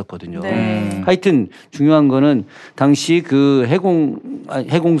습득하고 있었거든요. 하여튼 중요한 거는 당시 그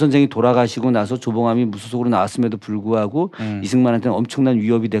해공 선생이 돌아가시고 나서 조봉암이 무소속으로 나왔음에도 불구하고 이승만한테는 엄청난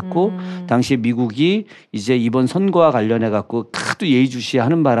위협이 됐고 당시 미국이 이제 이번 선거와 관련해 갖고 하도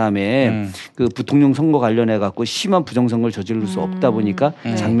예의주시하는 바람에 그 부통령 선거 관련해 갖고 심한 부정선거를 저지를 수 없다 보니까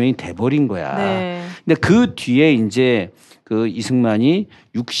장면이 돼버린 거야. 근데 그 뒤에 이제 그 이승만이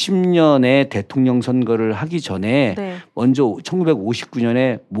 60년에 대통령 선거를 하기 전에 먼저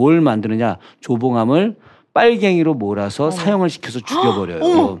 1959년에 뭘 만드느냐 조봉암을 빨갱이로 몰아서 사형을 시켜서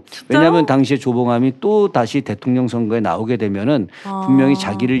죽여버려요. 왜냐하면 당시에 조봉암이 또 다시 대통령 선거에 나오게 되면은 분명히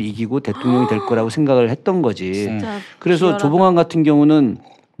자기를 이기고 대통령이 될 거라고 생각을 했던 거지. 그래서 조봉암 같은 경우는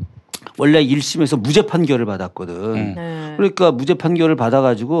원래 1심에서 무죄 판결을 받았거든. 그러니까 무죄 판결을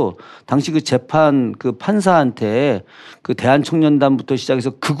받아가지고 당시 그 재판 그 판사한테 그 대한청년단부터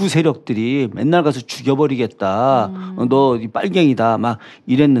시작해서 극우 세력들이 맨날 가서 죽여버리겠다. 너 빨갱이다. 막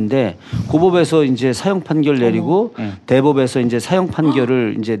이랬는데 고법에서 이제 사형 판결 내리고 대법에서 이제 사형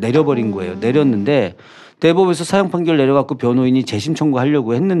판결을 이제 내려버린 거예요. 내렸는데 대법에서 사형 판결 내려갖고 변호인이 재심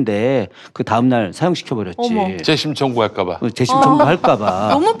청구하려고 했는데 그 다음날 사형시켜버렸지. 재심 청구할까봐. 재심 청구할까봐.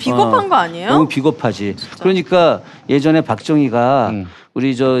 너무 비겁한 거 아니에요? 너무 비겁하지. 진짜. 그러니까 예전에 박정희가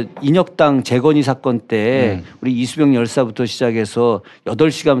우리 저 인혁당 재건이 사건 때 우리 이수병 열사부터 시작해서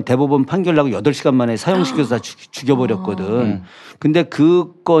 8시간 대법원 판결 나고 8시간 만에 사형시켜서 다 죽여버렸거든. 근데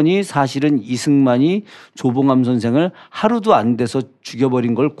그 건이 사실은 이승만이 조봉암 선생을 하루도 안 돼서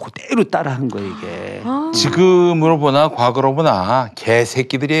죽여버린 걸 그대로 따라한 거예요 이게. 지금으로 보나 과거로 보나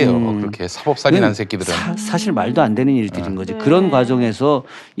개새끼들이에요. 그렇게 사법살인한 새끼들은. 사실 말도 안 되는 일들인 거지. 그런 과정에서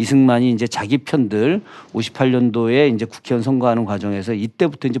이승만이 이제 자기 편들 58년도에 이제 국회의원 선거하는 과정에서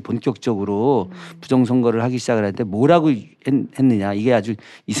이때부터 이제 본격적으로 부정선거를 하기 시작을 했는데 뭐라고 했느냐. 이게 아주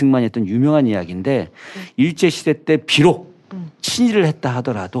이승만이 했던 유명한 이야기인데 일제시대 때 비록 친일을 했다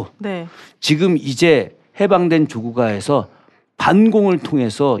하더라도 지금 이제 해방된 조국가에서 반공을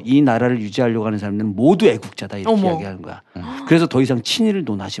통해서 이 나라를 유지하려고 하는 사람들은 모두 애국자다 이렇게 이야기하는 거야. 그래서 더 이상 친일을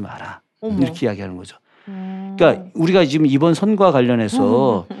논하지 마라. 이렇게 이야기하는 거죠. 그러니까 우리가 지금 이번 선거와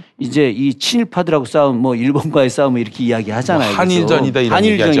관련해서 이제 이 친일파들하고 싸움 뭐 일본과의 싸움을 이렇게 이야기하잖아요. 한일전이다 이런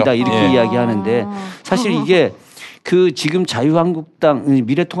한일전이다 이렇게 이야기하는데 사실 이게 그 지금 자유한국당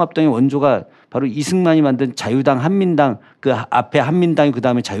미래통합당의 원조가 바로 이승만이 만든 자유당 한민당 그 앞에 한민당이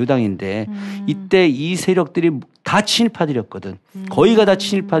그다음에 자유당인데 이때 이 세력들이 다 친일파들이었거든. 거의가 다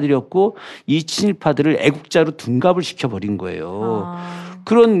친일파들이었고 이 친일파들을 애국자로 둔갑을 시켜버린 거예요.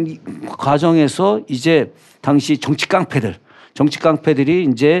 그런 과정에서 이제 당시 정치 깡패들이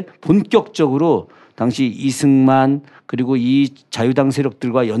이제 본격적으로 당시 이승만 그리고 이 자유당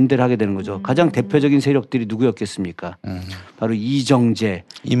세력들과 연대를 하게 되는 거죠. 가장 대표적인 세력들이 누구였겠습니까? 바로 이정재,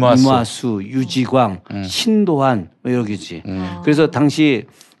 이마수, 유지광, 신도환 뭐 여기지. 그래서 당시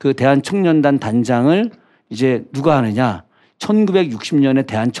그 대한청년단 단장을 이제 누가 하느냐. 1960년에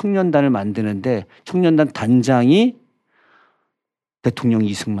대한청년단을 만드는데 청년단 단장이 대통령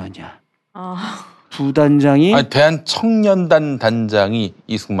이승만이야. 부단장이 대한청년단 단장이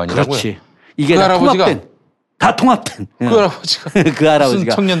이승만이라고요? 그렇지. 이게 다 통합된. 그 할아버지가 그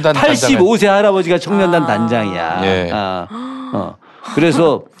할아버지가 청년단 85세 할아버지가 청년단 단장이야. 예.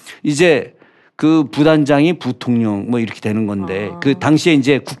 그래서 이제 그 부단장이 부통령 뭐 이렇게 되는 건데 그 당시에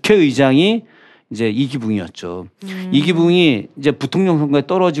이제 국회의장이 이제 이기붕이었죠. 이기붕이 이제 부통령 선거에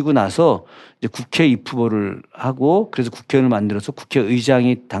떨어지고 나서 이제 국회 입후보를 하고 그래서 국회의원을 만들어서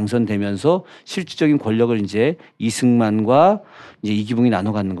국회의장이 당선되면서 실질적인 권력을 이제 이승만과 이제 이기붕이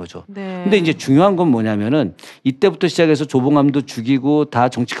나눠 갖는 거죠. 근데 이제 중요한 건 뭐냐면은 이때부터 시작해서 조봉암도 죽이고 다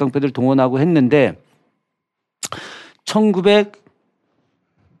정치 깡패들 동원하고 했는데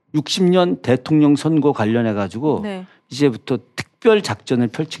 1960년 대통령 선거 관련해 가지고 이제부터 특별 작전을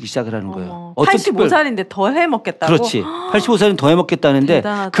펼치기 시작을 하는 거예요. 85살인데 더 해먹겠다고? 그렇지. 85살은 더 해먹겠다는데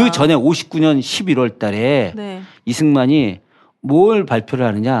대단하다. 그 전에 59년 11월 달에 이승만이 뭘 발표를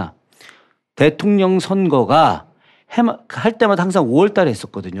하느냐. 대통령 선거가 할 때마다 항상 5월 달에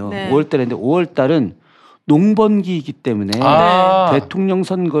했었거든요. 5월 달에 했는데 5월 달은 농번기이기 때문에 대통령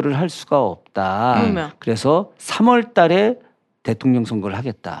선거를 할 수가 없다. 그래서 3월 달에 대통령 선거를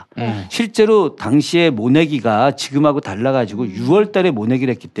하겠다. 실제로 당시에 모내기가 지금하고 달라가지고 6월 달에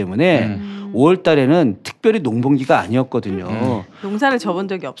모내기를 했기 때문에 5월 달에는 특별히 농번기가 아니었거든요. 농사를 접은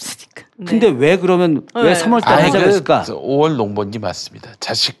적이 없으니까. 근데 왜 그러면 왜 3월 달에 하자고 했을까? 5월 농번기 맞습니다.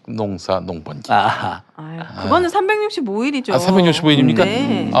 자식 농사 농번기. 그거는 365일이죠.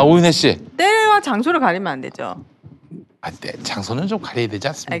 365일입니까? 오윤혜 씨. 때와 장소를 가리면 안 되죠. 네, 장소는 좀 가려야 되지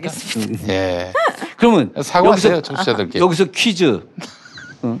않습니까? 알겠습니다. 예. 그러면 사과하세요, 청취자들께. 여기서 퀴즈.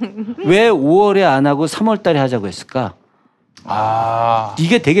 왜 5월에 안 하고 3월 달에 하자고 했을까?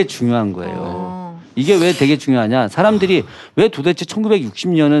 이게 되게 중요한 거예요. 이게 왜 되게 중요하냐? 사람들이 왜 도대체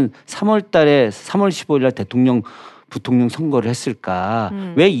 1960년은 3월 달에 3월 15일 날 부통령 선거를 했을까?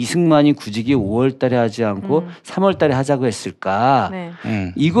 왜 이승만이 굳이 5월 달에 하지 않고 3월 달에 하자고 했을까?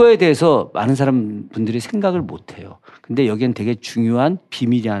 이거에 대해서 많은 사람분들이 생각을 못 해요. 근데 여기엔 되게 중요한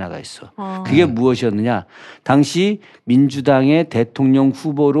비밀이 하나가 있어. 그게 무엇이었느냐? 당시 민주당의 대통령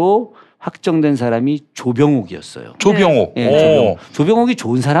후보로 확정된 사람이 조병옥이었어요. 조병옥. 네, 조병옥이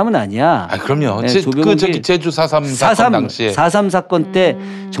좋은 사람은 아니야. 그럼요. 네, 조병옥이 제주 4.3 사건 당시에 4.3 사건 때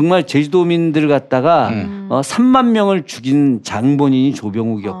정말 제주도민들 갖다가 3만 명을 죽인 장본인이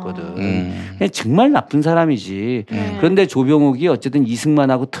조병욱이었거든. 정말 나쁜 사람이지. 그런데 조병욱이 어쨌든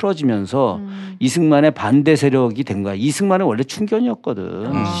이승만하고 틀어지면서 이승만의 반대 세력이 된 거야. 이승만은 원래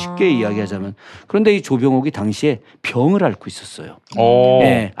충견이었거든. 쉽게 이야기하자면. 그런데 이 조병욱이 당시에 병을 앓고 있었어요.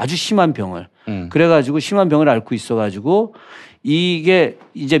 네, 아주 심한 병을. 그래가지고 심한 병을 앓고 있어가지고 이게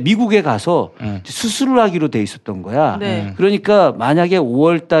이제 미국에 가서 수술을 하기로 돼 있었던 거야. 네. 그러니까 만약에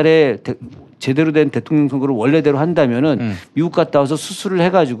 5월 달에 제대로 된 대통령 선거를 원래대로 한다면은 미국 갔다 와서 수술을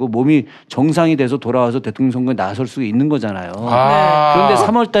해가지고 몸이 정상이 돼서 돌아와서 대통령 선거에 나설 수 있는 거잖아요. 그런데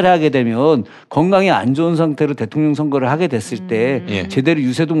 3월 달에 하게 되면 건강이 안 좋은 상태로 대통령 선거를 하게 됐을 때 제대로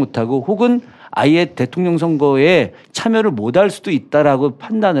유세도 못하고 혹은 아예 대통령 선거에 참여를 못할 수도 있다라고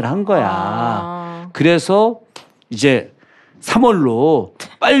판단을 한 거야. 그래서 이제 3월로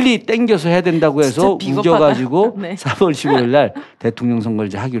빨리 땡겨서 해야 된다고 해서 우겨가지고 네. 3월 15일 날 대통령 선거를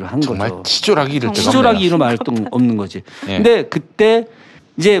이제 하기로 한 정말 거죠. 치졸하기 이를 때가 치졸하기 이로 말할 수 없는 거지. 네. 근데 그때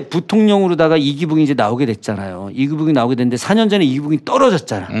이제 부통령으로다가 이기붕이 이제 나오게 됐잖아요. 이기붕이 나오게 됐는데 4년 전에 이기붕이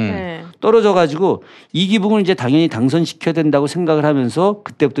떨어졌잖아. 네. 떨어져가지고 이기붕을 이제 당연히 당선시켜야 된다고 생각을 하면서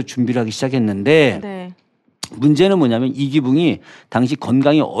그때부터 준비를 하기 시작했는데 네. 문제는 뭐냐면 이기붕이 당시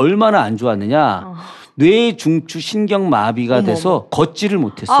건강이 얼마나 안 좋았느냐. 뇌 중추 신경 마비가 돼서 걷지를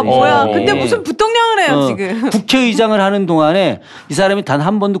못했어요. 아 뭐야? 근데 무슨 부통령을 해요 지금? 국회의장을 하는 동안에 이 사람이 단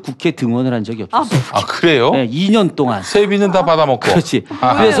한 번도 국회 등원을 한 적이 없었어요. 아 그래요? 네, 2년 동안. 세비는 다 받아먹고. 그렇지.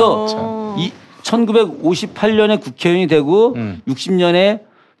 그래서 1958년에 국회의원이 되고 60년에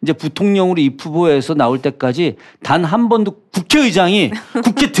이제 부통령으로 입후보에서 나올 때까지 단 한 번도 국회의장이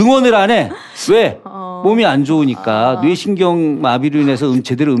국회 등원을 안 해. 왜? 몸이 안 좋으니까 뇌신경 마비로 인해서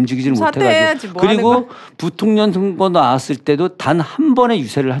제대로 움직이지를 못해가지고. 뭐 그리고 부통령 선거 나왔을 때도 단 한 번의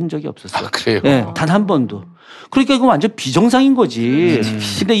유세를 한 적이 없었어요. 아, 그래요? 네, 단 한 번도. 그러니까 이건 완전 비정상인 거지.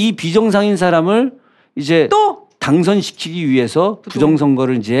 근데 이 비정상인 사람을 이제 또 당선시키기 위해서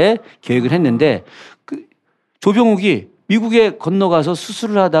부정선거를 이제 계획을 했는데 그 조병욱이 미국에 건너가서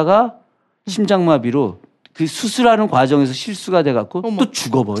수술을 하다가 심장마비로 그 수술하는 과정에서 실수가 돼갖고 또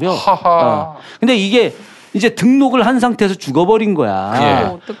죽어버려. 근데 이게 이제 등록을 한 상태에서 죽어버린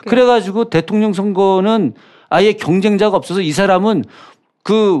거야. 그래가지고 대통령 선거는 아예 경쟁자가 없어서 이 사람은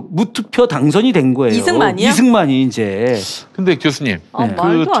그 무투표 당선이 된 거예요. 이승만이요? 이승만이 이제. 근데 교수님,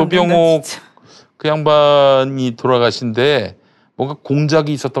 그 조병욱 그 양반이 돌아가신데 뭔가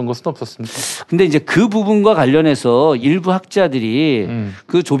공작이 있었던 것은 없었습니까? 근데 이제 그 부분과 관련해서 일부 학자들이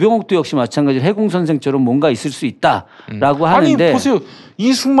그 조병욱도 역시 마찬가지로 해공 선생처럼 뭔가 있을 수 있다라고 하는데. 아니 보세요.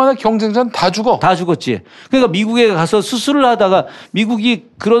 이승만의 경쟁자는 다 죽어. 다 죽었지. 그러니까 미국에 가서 수술을 하다가 미국이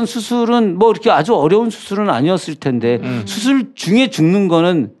그런 수술은 뭐 이렇게 아주 어려운 수술은 아니었을 텐데 수술 중에 죽는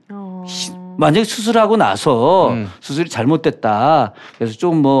거는 만약에 수술하고 나서 수술이 잘못됐다. 그래서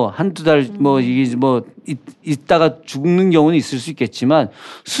좀 뭐 한두 달 뭐 이게 뭐 있다가 죽는 경우는 있을 수 있겠지만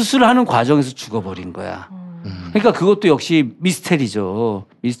수술하는 과정에서 죽어버린 거야. 그러니까 그것도 역시 미스테리죠.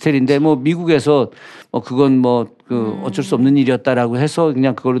 미스테리인데 뭐 미국에서 그건 뭐 그 어쩔 수 없는 일이었다라고 해서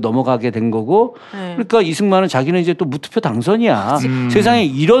그냥 그걸로 넘어가게 된 거고. 네. 그러니까 이승만은 자기는 이제 또 무투표 당선이야. 세상에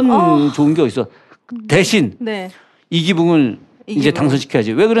이런 좋은 게 어딨어. 대신 네. 이기붕을 이제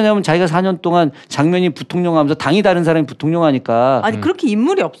당선시켜야지. 왜 그러냐면 자기가 4년 동안 장면이 부통령하면서 당이 다른 사람이 부통령하니까. 아니 그렇게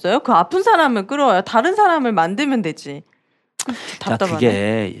인물이 없어요? 그 아픈 사람을 끌어와요. 다른 사람을 만들면 되지. 자,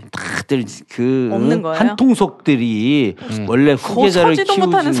 그게 다들 그 한통속들이 원래 후계자를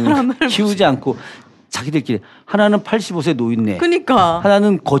키우지 않고 자기들끼리 하나는 85세 노인네. 그러니까.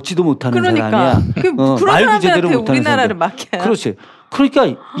 하나는 걷지도 못하는 사람이야. 그런 말도 제대로 못하는 우리나라를 맡겨요. 그렇지.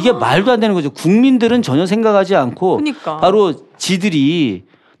 그러니까 이게 말도 안 되는 거죠. 국민들은 전혀 생각하지 않고 바로 지들이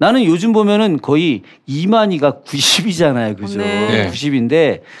나는 요즘 보면은 거의 이만희가 90이잖아요. 그죠? 네.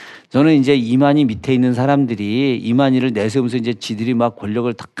 90인데 저는 이제 이만희 밑에 있는 사람들이 이만희를 내세우면서 이제 지들이 막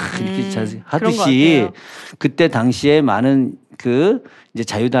권력을 다 이렇게 하듯이 그때 당시에 많은 그 이제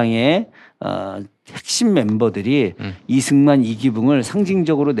자유당의 핵심 멤버들이 이승만, 이기붕을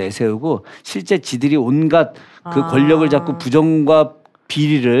상징적으로 내세우고 실제 지들이 온갖 그 권력을 잡고 부정과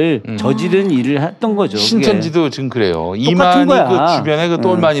비리를 저지른 일을 했던 거죠. 신천지도 지금 그래요. 이만희 그 주변에 그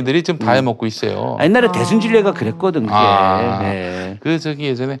똘마니들이 지금 다 해먹고 있어요. 옛날에 대순진례가 그랬거든. 그게. 네. 그 저기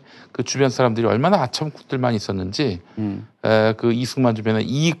예전에 그 주변 사람들이 얼마나 아첨꾼들만 있었는지 그 이승만 주변에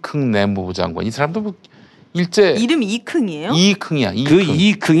이익흥 내무부 장관 이 사람도 뭐 일제 이름이 이익흥이에요? 이익흥이야. 그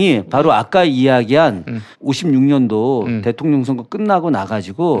이익흥이 바로 아까 이야기한 56년도 대통령 선거 끝나고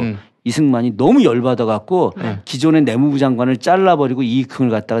나가지고 이승만이 너무 열받아 갖고 기존의 내무부 장관을 잘라버리고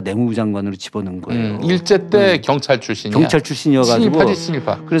이익흥을 갖다가 내무부 장관으로 집어넣은 거예요. 일제 때 경찰 출신이야. 경찰 출신이어가지고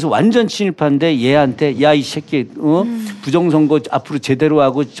친일파. 그래서 완전 친일파인데 얘한테 야 이 새끼 부정선거 앞으로 제대로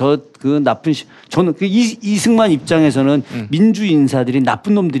하고 저는 그 이승만 입장에서는 민주 인사들이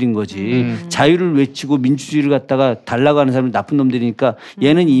나쁜 놈들인 거지. 자유를 외치고 민주주의를 갖다가 달라고 하는 사람은 나쁜 놈들이니까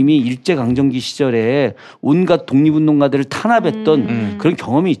얘는 이미 일제강점기 시절에 온갖 독립운동가들을 탄압했던 그런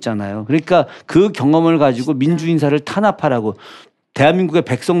경험이 있잖아요. 그러니까 그 경험을 가지고 민주 인사를 탄압하라고 대한민국의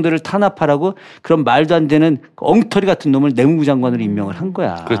백성들을 탄압하라고 그런 말도 안 되는 엉터리 같은 놈을 내무부 장관으로 임명을 한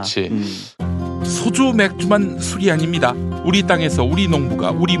거야. 그렇지. 소주 맥주만 술이 아닙니다. 우리 땅에서 우리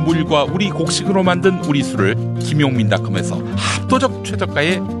농부가 우리 물과 우리 곡식으로 만든 우리 술을 김용민닷컴에서 압도적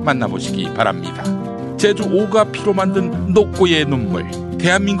최저가에 만나보시기 바랍니다. 제주 오가 피로 만든 녹고의 눈물,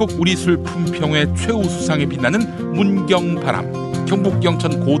 대한민국 우리 술 품평회 최우수상에 빛나는 문경바람, 경북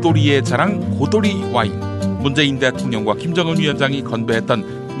영천 고도리의 자랑 고도리 와인, 문재인 대통령과 김정은 위원장이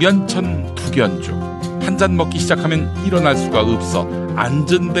건배했던 면천 두견주, 한 잔 먹기 시작하면 일어날 수가 없어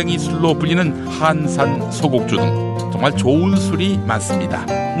안전뱅이 술로 불리는 한산 소곡주 등 정말 좋은 술이 많습니다.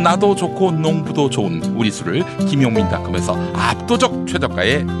 나도 좋고 농부도 좋은 우리 술을 김용민닷컴에서 압도적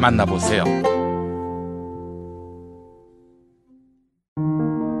최저가에 만나보세요.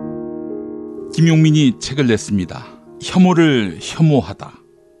 김용민이 책을 냈습니다. 혐오를 혐오하다.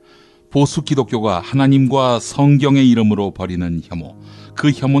 보수 기독교가 하나님과 성경의 이름으로 벌이는 혐오, 그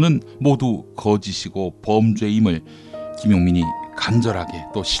혐오는 모두 거짓이고 범죄임을 김용민이 간절하게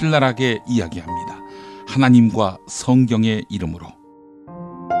또 신랄하게 이야기합니다. 하나님과 성경의 이름으로.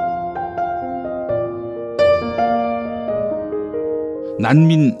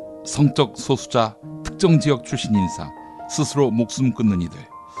 난민, 성적 소수자, 특정 지역 출신 인사, 스스로 목숨 끊는 이들.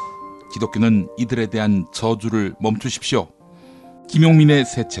 기독교는 이들에 대한 저주를 멈추십시오. 김용민의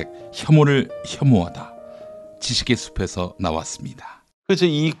새 책 혐오를 혐오하다. 지식의 숲에서 나왔습니다. 그래서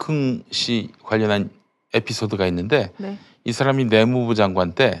이익흥 씨 관련한 에피소드가 있는데 네. 이 사람이 내무부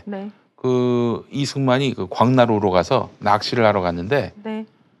장관 때 그 이승만이 그 광나루로 가서 낚시를 하러 갔는데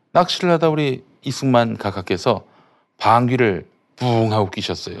낚시를 하다 우리 이승만 각하께서 방귀를 붕 하고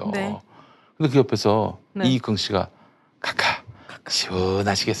끼셨어요. 근데 그 옆에서 이익흥 씨가 각하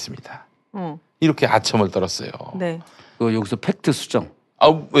시원하시겠습니다. 이렇게 아첨을 떨었어요. 여기서 팩트 수정.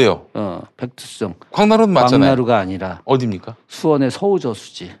 아 왜요? 팩트 수정. 광나루는 맞잖아요. 광나루가 아니라 어디입니까? 수원의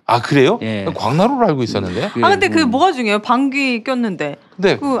서우저수지. 아 그래요? 예. 광나루로 알고 있었는데. 근데 그게 뭐가 중요해요? 방귀 꼈는데.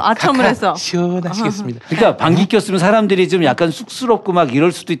 네. 그 아첨을 해서. 시원하시겠습니다. 그러니까 방귀 꼈으면 사람들이 좀 약간 쑥스럽고 막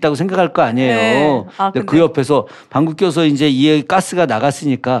이럴 수도 있다고 생각할 거 아니에요. 네. 근데 그 옆에서 방귀 껴서 이제 이 가스가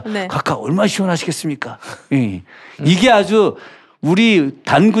나갔으니까 각하 얼마나 시원하시겠습니까? 이게 아주 우리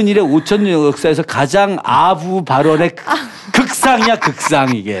단군 일의 5,000년 역사에서 가장 아부 발언의 극상이야,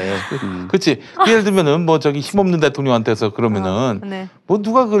 극상 이게. 그렇지. 예를 들면은 뭐 저기 힘없는 대통령한테서 그러면은 뭐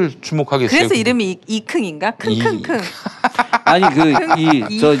누가 그걸 주목하겠어요? 그래서 이름이 이킁인가? 킁킁킁. 아니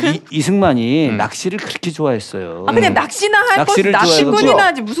이승만이 낚시를 그렇게 좋아했어요. 그냥 낚시나 할 거 낚시꾼이나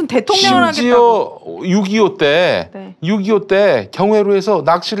하지 무슨 대통령을 하겠다고. 심지어 6.25 때 경회로에서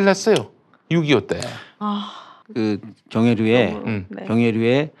낚시를 했어요. 6.25 때. 그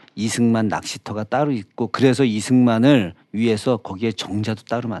경회류에 이승만 낚시터가 따로 있고 그래서 이승만을 위해서 거기에 정자도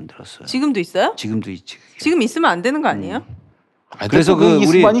따로 만들었어요. 지금도 있어요? 지금도 있지. 그게. 지금 있으면 안 되는 거 아니에요? 그래서 그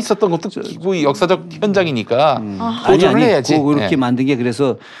이승만이 있었던 것도 역사적 현장이니까 도전을 해야지. 그렇게 만든 게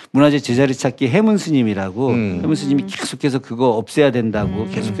그래서 문화재 제자리 찾기 해문 스님이라고 해문 스님이 계속해서 그거 없애야 된다고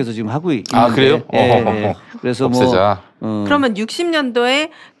계속해서 지금 하고 있는데. 아 그래요? 그래서 없애자. 그러면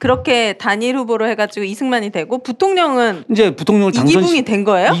 60년도에 그렇게 단일 후보로 해가지고 이승만이 되고 부통령은 이제 부통령을 이기붕이 된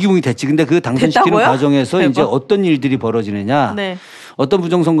거예요? 이기붕이 됐지. 근데 그 당선시키는 과정에서 대박. 이제 어떤 일들이 벌어지느냐. 어떤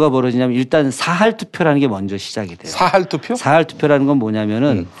부정선거가 벌어지냐면 일단 사할 투표라는 게 먼저 시작이 돼요. 사할 투표? 사할 투표라는 건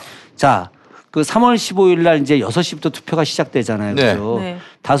뭐냐면은 자, 그 3월 15일 날 이제 6시부터 투표가 시작되잖아요. 그죠?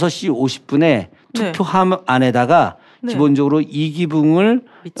 5시 50분에 투표함 안에다가 기본적으로 이기붕을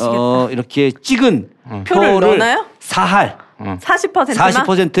이렇게 찍은 표를 넣나요? 사할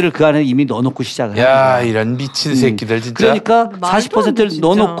 40%를 그 안에 이미 넣어놓고 시작을 해요. 야, 이런 미친 새끼들 진짜. 그러니까 40%를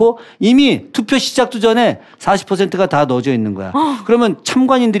넣어놓고 이미 투표 시작도 전에 40%가 다 넣어져 있는 거야. 그러면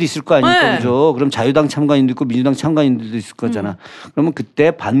참관인들이 있을 거 아닙니까? 그죠? 그럼 자유당 참관인도 있고 민주당 참관인들도 있을 거잖아. 그러면 그때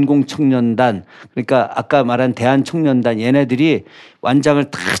반공청년단, 그러니까 아까 말한 대한청년단 얘네들이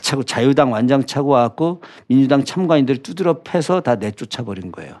완장을 다 차고 자유당 완장 차고 와갖고 민주당 참관인들을 두드러 패서 다 내쫓아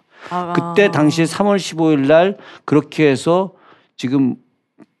버린 거예요. 그때 당시에 3월 15일 날 그렇게 해서 지금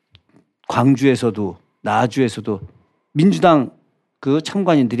광주에서도 나주에서도 민주당 그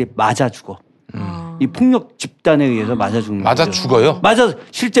참관인들이 맞아 죽어. 이 폭력 집단에 의해서 맞아 죽는 맞아 거죠. 죽어요? 맞아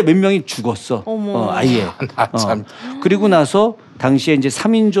실제 몇 명이 죽었어. 아예. 참. 그리고 나서 당시에 이제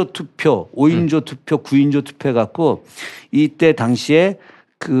 3인조 투표, 5인조 투표, 9인조 투표 해 갖고 이때 당시에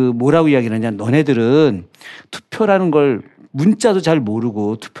그 뭐라고 이야기하냐. 너네들은 투표라는 걸 문자도 잘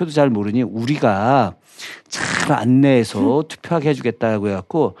모르고 투표도 잘 모르니 우리가 잘 안내해서 투표하게 해주겠다고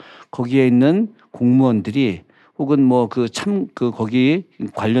해갖고 거기에 있는 공무원들이 혹은 뭐 거기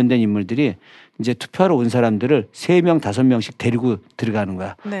관련된 인물들이 이제 투표하러 온 사람들을 3명, 5명씩 데리고 들어가는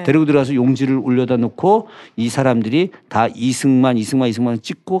거야. 네. 데리고 들어가서 용지를 올려다 놓고 이 사람들이 다 이승만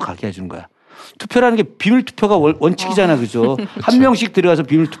찍고 가게 해주는 거야. 투표라는 게 비밀 투표가 원칙이잖아. 그죠? 한 명씩 들어가서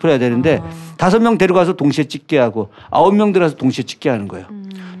비밀 투표를 해야 되는데 5명 데려가서 동시에 찍게 하고 9명 들어가서 동시에 찍게 하는 거예요.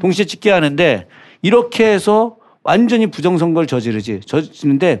 동시에 찍게 하는데 이렇게 해서 완전히 부정선거를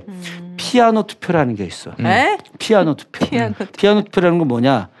저지르는데 피아노 투표라는 게 있어. 피아노 투표. 피아노 투표라는 건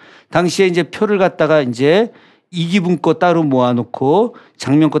뭐냐? 당시에 이제 표를 갖다가 이제 이기분 거 따로 모아놓고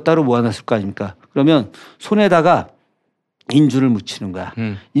장면 거 따로 모아놨을 거 아닙니까? 그러면 손에다가 인주를 묻히는 거야.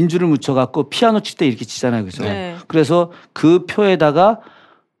 인주를 묻혀갖고 피아노 칠 때 이렇게 치잖아요. 그죠? 네. 그래서 그 표에다가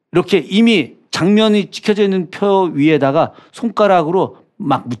이렇게 이미 장면이 찍혀져 있는 표 위에다가 손가락으로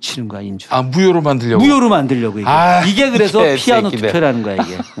막 묻히는 거야, 인주. 아, 무효로 만들려고? 무효로 만들려고. 이게 그래서 피아노 투표라는 거야,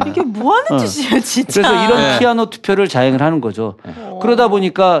 이게. 이게 뭐 하는 짓이야, 진짜. 그래서 이런 피아노 투표를 자행을 하는 거죠. 그러다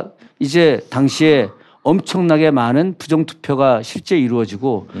보니까 이제 당시에 엄청나게 많은 부정투표가 실제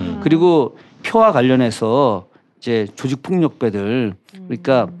이루어지고 그리고 표와 관련해서 이제 조직폭력배들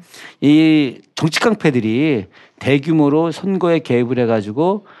그러니까 이 정치깡패들이 대규모로 선거에 개입을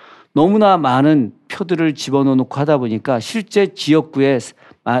해가지고 너무나 많은 표들을 집어넣고 하다 보니까 실제 지역구에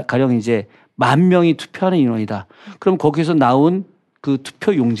가령 이제 10,000명이 투표하는 인원이다. 그럼 거기서 나온 그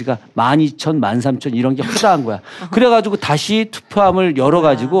투표 용지가 12,000, 13,000 이런 게 허다한 거야. 그래가지고 다시 투표함을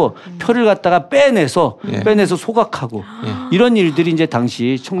열어가지고 표를 갖다가 빼내서 소각하고 이런 일들이 이제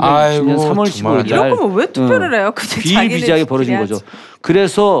당시 1960년 3월 15일 날 이런 거면 왜 투표를 해요? 비일비재하게 벌어진 거죠.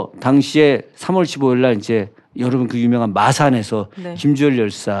 그래서 당시에 3월 15일 날 이제 여러분 그 유명한 마산에서 김주열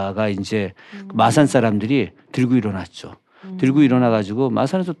열사가 이제 마산 사람들이 들고 일어났죠. 들고 일어나가지고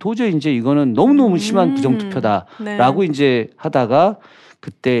마산에서 도저히 이제 이거는 너무너무 심한 부정투표다라고 이제 하다가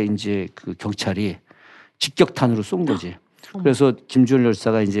그때 이제 그 경찰이 직격탄으로 쏜 거지. 그래서 김주열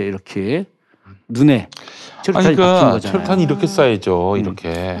열사가 이제 이렇게 눈에 철탄이 박힌 거잖아요. 철탄이 이렇게 쌓이죠.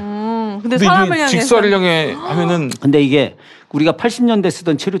 이렇게. 근데 사람을 향해서 직사를 향해 하면은. 근데 이게 우리가 80년대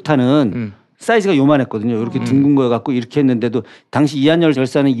쓰던 체류탄은 사이즈가 요만했거든요. 이렇게 둥근 거여 갖고 이렇게 했는데도 당시 이한열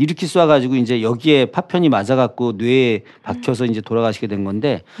열사는 이렇게 쏴가지고 이제 여기에 파편이 맞아갖고 뇌에 박혀서 이제 돌아가시게 된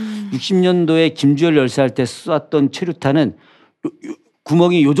건데 60년도에 김주열 열사 할 때 쐈던 체류탄은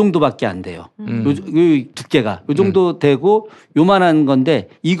구멍이 요 정도밖에 안 돼요. 요 두께가 요 정도 되고 요만한 건데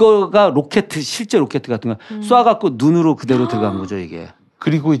이거가 실제 로켓 같은 거 쏴갖고 눈으로 그대로 들어간 거죠 이게.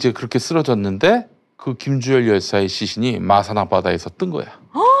 그리고 이제 그렇게 쓰러졌는데 그 김주열 열사의 시신이 마산 앞바다에서 뜬 거야.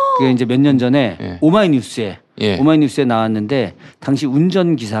 그게 이제 몇 년 전에 오마이뉴스에 나왔는데 당시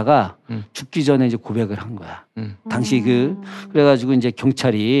운전기사가 죽기 전에 이제 고백을 한 거야. 당시 그래가지고 이제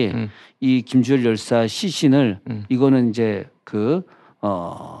경찰이 이 김주열 열사 시신을 이거는 이제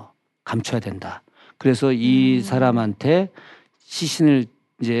감춰야 된다. 그래서 이 사람한테 시신을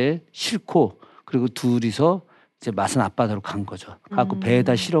이제 싣고 그리고 둘이서 이제 마산 앞바다로 간 거죠. 갖고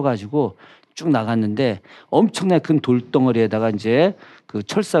배에다 실어가지고 쭉 나갔는데 엄청나게 큰 돌덩어리에다가 이제 그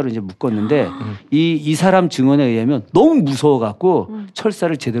철사로 이제 묶었는데 이 사람 증언에 의하면 너무 무서워갖고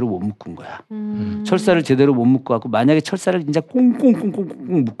철사를 제대로 못 묶은 거야. 철사를 제대로 못 묶어갖고 만약에 철사를 진짜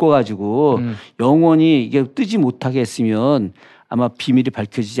꽁꽁꽁꽁꽁 묶어가지고 영원히 이게 뜨지 못하게 했으면 아마 비밀이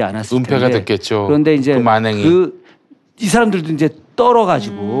밝혀지지 않았을 텐데. 은폐가 됐겠죠. 그런데 이제 그 만행이. 이 사람들도 이제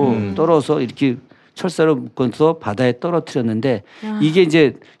떨어서 이렇게 철사로 묶어서 바다에 떨어뜨렸는데 이게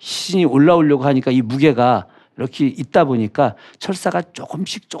이제 시신이 올라오려고 하니까 이 무게가 이렇게 있다 보니까 철사가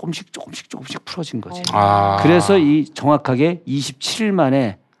조금씩 풀어진 거지. 그래서 이 정확하게 27일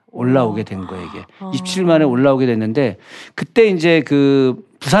만에 올라오게 된 거예요, 이게. 27일 만에 올라오게 됐는데 그때 이제 그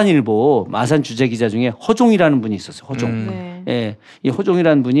부산일보 마산 주재 기자 중에 허종이라는 분이 있었어요. 허종. 예. 이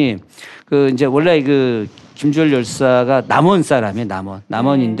허종이라는 분이 그 이제 원래 그 김주열 열사가 남원 사람이에요,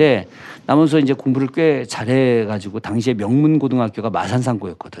 남원인데 남원서 이제 공부를 꽤 잘해가지고 당시에 명문고등학교가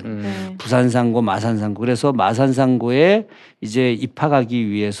마산상고였거든. 부산상고, 마산상고. 그래서 마산상고에 이제 입학하기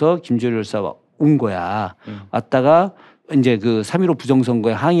위해서 김주열 열사가 온 거야. 왔다가 이제 그 3.15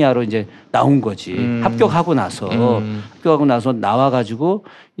 부정선거에 항의하러 이제 나온 거지. 합격하고 나서 나와가지고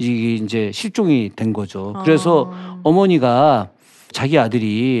이제 실종이 된 거죠. 그래서 어머니가 자기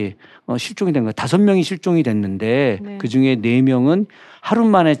아들이 실종이 된 거예요. 5명이 실종이 됐는데 네. 그 중에 4명은 하루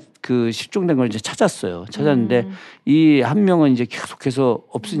만에 그 실종된 걸 이제 찾았어요. 찾았는데 이 한 명은 이제 계속해서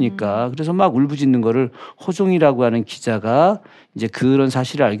없으니까 그래서 막 울부짖는 거를 호종이라고 하는 기자가 이제 그런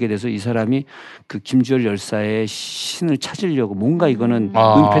사실을 알게 돼서 이 사람이 그 김주열 열사의 시신을 찾으려고 뭔가 이거는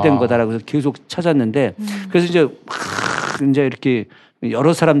은폐된 거다라고 해서 계속 찾았는데 그래서 이제 막 이제 이렇게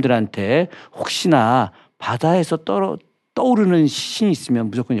여러 사람들한테 혹시나 바다에서 떠오르는 시신이 있으면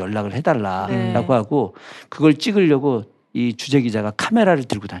무조건 연락을 해달라라고 하고 그걸 찍으려고 이 주재 기자가 카메라를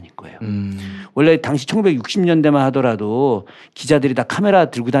들고 다닐 거예요. 원래 당시 1960년대만 하더라도 기자들이 다 카메라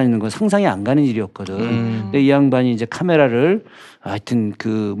들고 다니는 건 상상이 안 가는 일이었거든. 근데 이 양반이 이제 카메라를 하여튼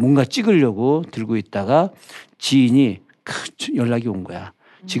그 뭔가 찍으려고 들고 있다가 지인이 연락이 온 거야.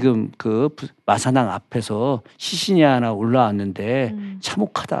 지금 그 마산항 앞에서 시신이 하나 올라왔는데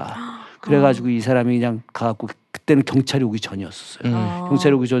참혹하다. 그래가지고 이 사람이 그냥 가갖고 그때는 경찰이 오기 전이었었어요.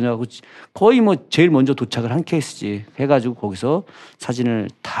 경찰이 오기 전이하고 거의 뭐 제일 먼저 도착을 한 케이스지. 해가지고 거기서 사진을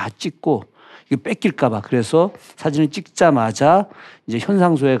다 찍고 이거 뺏길까봐 그래서 사진을 찍자마자 이제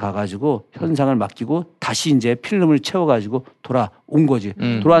현상소에 가가지고 현상을 맡기고 다시 이제 필름을 채워가지고 돌아온 거지.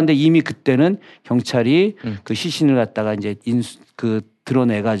 돌아왔는데 이미 그때는 경찰이 그 시신을 갖다가 이제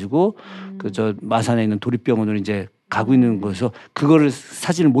드러내가지고 그 저 마산에 있는 도립병원으로 이제 가고 있는 거여서 그거를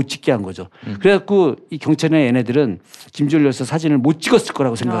사진을 못 찍게 한 거죠. 그래갖고 이 경찰의 얘네들은 김주열 열사 사진을 못 찍었을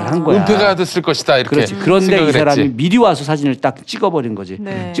거라고 생각을 한 거야. 은폐가 됐을 것이다 이렇게. 그렇지. 그런데 이 사람이 했지. 미리 와서 사진을 딱 찍어버린 거지.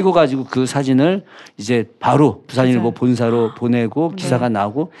 네. 찍어가지고 그 사진을 이제 바로 부산일보 본사로 보내고 기사가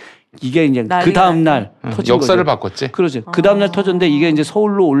나고 이게 이제 그 다음 날 터진 역사를 거죠. 바꿨지. 그렇죠. 그 다음 날 터졌는데 이게 이제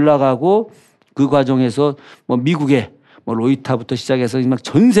서울로 올라가고 그 과정에서 뭐 미국의 뭐 로이타부터 시작해서 막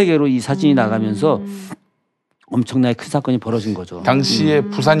전 세계로 이 사진이 나가면서 엄청나게 큰 사건이 벌어진 거죠. 당시에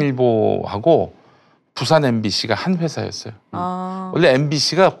부산일보하고 부산 MBC가 한 회사였어요. 원래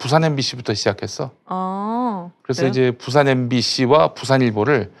MBC가 부산 MBC부터 시작했어. 그래서 그래요? 이제 부산 MBC와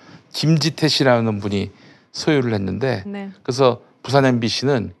부산일보를 김지태 씨라는 분이 소유를 했는데 네. 그래서 부산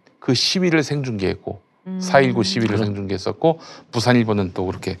MBC는 그 시위를 생중계했고 4.19 시위를 생중계했었고 부산일보는 또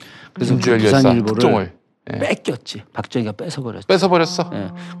그렇게 김주열 열사 특종을 뺏겼지. 박정희가 뺏어버렸지. 뺏어버렸어. 예.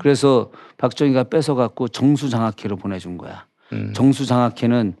 그래서 박정희가 뺏어갖고 정수장학회로 보내준 거야.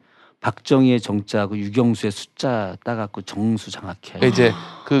 정수장학회는 박정희의 정자하고 유경수의 숫자 따갖고 정수장학회. 이제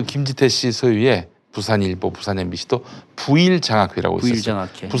그 김지태 씨 소유의 부산일보, 부산 MBC도 부일장학회라고 있었어요.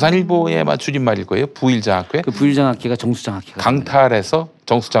 부일장학회. 부산일보의 줄임말일 거예요. 부일장학회. 그 부일장학회가 정수장학회가 강탈해서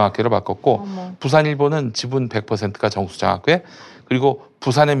정수장학회로 바꿨고 부산일보는 지분 100%가 정수장학회. 그리고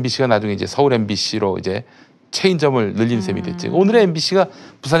부산 MBC가 나중에 이제 서울 MBC로 이제 체인점을 늘린 셈이 됐지. 오늘의 MBC가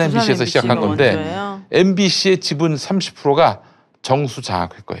부산 MBC에서 시작한 건데 먼저예요? MBC의 지분 30%가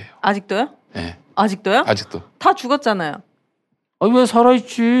정수장학회 거예요. 아직도요? 네. 아직도요? 아직도. 다 죽었잖아요. 아니 왜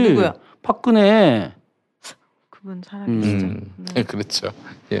살아있지? 누구야? 박근혜. 그분 살아계시죠. 네. 그렇죠.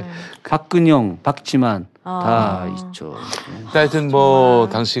 예. 박근영, 박지만 다 있죠. 하여튼 뭐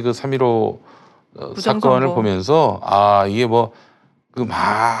당시 그 3.15 사건을 보면서 이게 뭐 그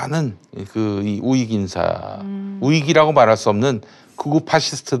많은 그 이 우익 인사, 우익이라고 말할 수 없는 극우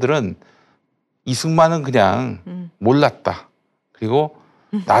파시스트들은 이승만은 그냥 몰랐다. 그리고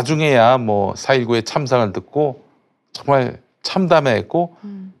나중에야 뭐 4.19의 참상을 듣고 정말 참담해했고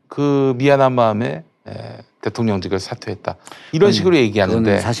그 미안한 마음에 대통령직을 사퇴했다. 이런 식으로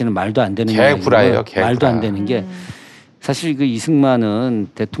얘기하는데 사실은 말도 안 되는 개구라예요. 말도 안 되는 게 사실 그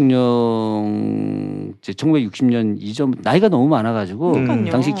이승만은 대통령 1960년 이전 나이가 너무 많아가지고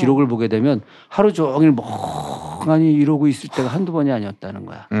당시 기록을 보게 되면 하루 종일 멍하니 이러고 있을 때가 한두 번이 아니었다는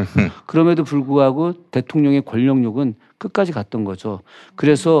거야. 그럼에도 불구하고 대통령의 권력욕은 끝까지 갔던 거죠.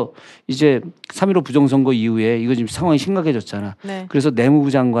 그래서 이제 3.15 부정선거 이후에 이거 지금 상황이 심각해졌잖아. 네. 그래서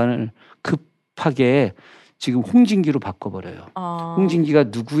내무부 장관을 급하게 지금 홍진기로 바꿔버려요. 홍진기가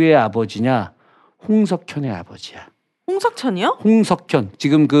누구의 아버지냐? 홍석현의 아버지야. 홍석천이요? 홍석현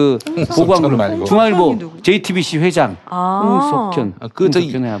지금 그 보광 중앙일보 JTBC 회장 홍석현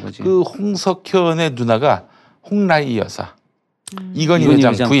홍석현의 아버지. 그 홍석현의 누나가 홍라이 여사, 이건희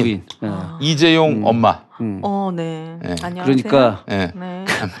회장 부인, 이재용 엄마. 네. 안녕하세요. 그러니까 네.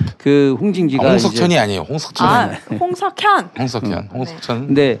 그 홍진기가 홍석천이 아니에요. 홍석천. 홍석현. 홍석천.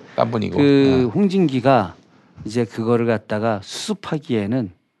 근데 딴 분이고. 그 홍진기가 이제 그거를 갖다가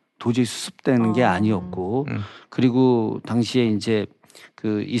수습하기에는 도저히 수습되는 게 아니었고 그리고 당시에 이제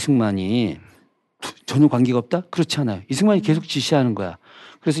그 이승만이 전혀 관계가 없다? 그렇지 않아요. 이승만이 계속 지시하는 거야.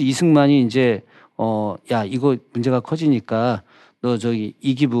 그래서 이승만이 이제 야 이거 문제가 커지니까 너 저기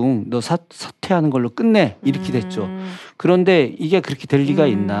이기붕 너 사퇴하는 걸로 끝내 이렇게 됐죠. 그런데 이게 그렇게 될 리가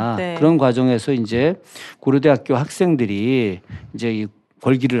있나? 네. 그런 과정에서 이제 고려대학교 학생들이 이제 이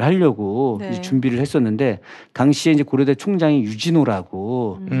걸기를 하려고 네. 이제 준비를 했었는데 당시에 이제 고려대 총장이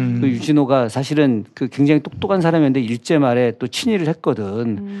유진호라고 그 유진호가 사실은 그 굉장히 똑똑한 사람이었는데 일제 말에 또 친일을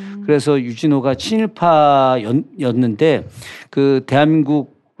했거든. 그래서 유진호가 친일파였는데 그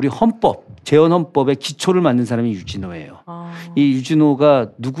대한민국 우리 헌법 재헌 헌법의 기초를 만든 사람이 유진호예요. 이 유진호가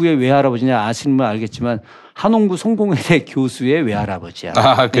누구의 외할아버지냐 아시는 분 알겠지만 한홍구 성공회대 교수의 외할아버지야.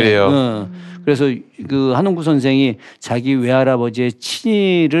 아, 그래요? 네. 그래서 그 한홍구 선생이 자기 외할아버지의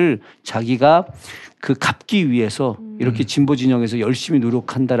친일을 자기가 그 갚기 위해서 이렇게 진보 진영에서 열심히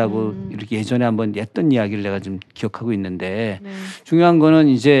노력한다라고 이렇게 예전에 한번 했던 이야기를 내가 좀 기억하고 있는데 중요한 거는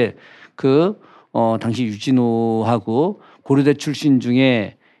이제 당시 유진호하고 고려대 출신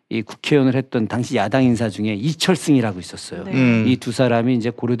중에 이 국회의원을 했던 당시 야당 인사 중에 이철승이라고 있었어요. 이 두 사람이 이제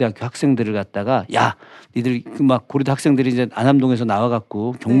고려대학교 학생들을 갖다가 야, 니들 막 고려대 학생들이 이제 안암동에서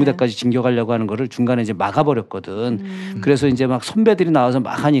나와갖고 경무대까지 진격하려고 하는 거를 중간에 이제 막아버렸거든. 그래서 이제 막 선배들이 나와서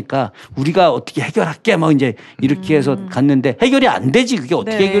막 하니까 우리가 어떻게 해결할게 막 이제 이렇게 해서 갔는데 해결이 안 되지. 그게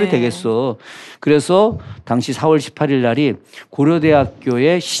어떻게 해결이 되겠어. 그래서 당시 4월 18일 날이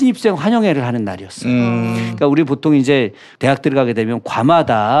고려대학교의 신입생 환영회를 하는 날이었어요. 그러니까 우리 보통 이제 대학 들어가게 되면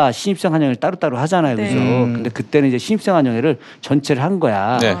과마다 신입생 환영회를 따로따로 하잖아요. 그래서 근데 그때는 이제 신입생 환영회를 전체를 한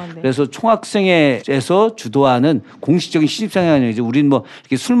거야. 그래서 총학생회에서 주도하는 공식적인 신입생 환영회죠. 우린 뭐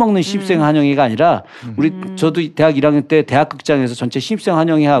이렇게 술 먹는 신입생 환영회가 아니라 저도 대학 1학년 때 대학극장에서 전체 신입생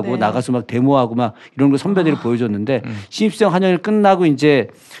환영회 하고 나가서 막 데모하고 막 이런 거 선배들이 보여줬는데 신입생 환영회 끝나고 이제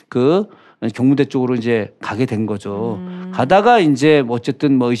경무대 쪽으로 이제 가게 된 거죠. 가다가 이제 뭐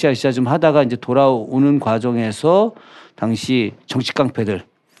어쨌든 뭐 으쌰으쌰 좀 하다가 이제 돌아오는 과정에서 당시 정치 깡패들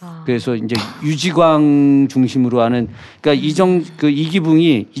그래서 이제 유지광 중심으로 하는 그러니까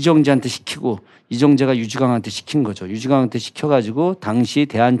이기붕이 이정재한테 시키고 이정재가 유지광한테 시킨 거죠. 유지광한테 시켜가지고 당시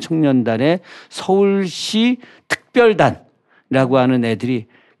대한청년단의 서울시 특별단이라고 하는 애들이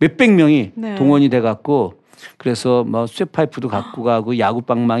몇백 명이 동원이 돼갖고 그래서 뭐 쇠파이프도 갖고 가고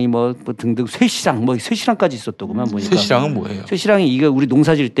야구방망이 뭐 등등 쇠시랑까지 있었더구만 보니까. 쇠시랑은 뭐예요? 쇠시랑이 이거 우리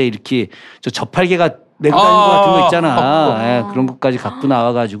농사 질 때 이렇게 저 저팔계가 메고 다니는 것 같은 거 있잖아. 그런 것까지 갖고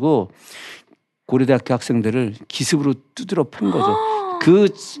나와가지고 고려대학교 학생들을 기습으로 두드려 팬 거죠. 그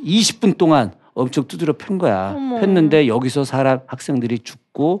 20분 동안 엄청 두드려 팬 거야. 팼는데 여기서 학생들이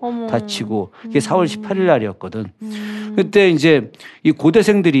죽고 다치고 그게 4월 18일 날이었거든. 그때 이제 이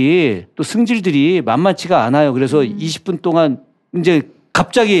고대생들이 또 승질들이 만만치가 않아요. 그래서 20분 동안 이제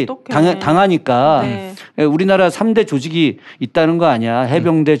갑자기 당하니까 우리나라 3대 조직이 있다는 거 아니야.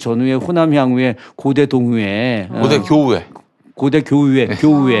 해병대 전후회, 호남 향후회, 고대 동후회. 고대 교후회. 고대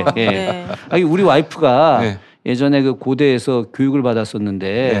교후회. 예. 아니 우리 와이프가 예전에 그 고대에서 교육을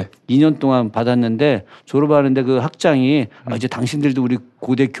받았었는데 2년 동안 받았는데 졸업하는데 그 학장이 이제 당신들도 우리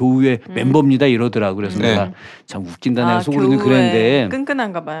고대 교우의 멤버입니다 이러더라고. 그래서 내가 참 웃긴다 내가 속으로는 그랬는데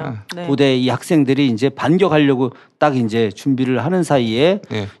끈끈한가 봐요. 고대 이 학생들이 이제 반격하려고 딱 이제 준비를 하는 사이에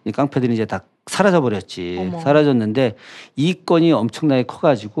이 깡패들이 이제 다 사라져버렸지. 사라졌는데 이 건이 엄청나게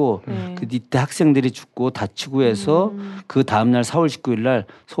커가지고 그 이때 학생들이 죽고 다치고 해서 그 다음날 4월 19일 날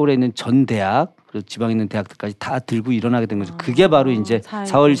서울에 있는 전 대학 그리고 지방에 있는 대학들까지 다 들고 일어나게 된 거죠. 그게 바로 이제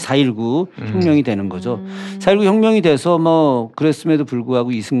 4월 4.19 혁명이 되는 거죠. 4.19 혁명이 돼서 뭐 그랬음에도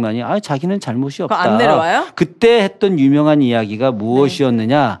불구하고 이승만이 자기는 잘못이 없다. 안 내려와요? 그때 했던 유명한 이야기가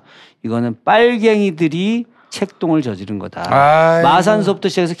무엇이었느냐. 이거는 빨갱이들이 책동을 저지른 거다. 마산서부터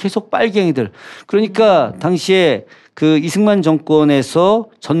시작해서 계속 빨갱이들. 그러니까 당시에 그 이승만 정권에서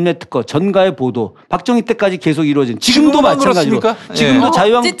전매 특허, 전가의 보도, 박정희 때까지 계속 이루어진 지금도 마찬가지로 지금도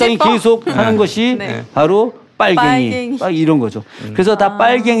자유한국당이 계속 하는 것이 바로 빨갱이. 이런 거죠. 그래서 다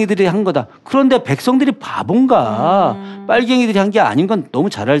빨갱이들이 한 거다. 그런데 백성들이 바본가. 빨갱이들이 한 게 아닌 건 너무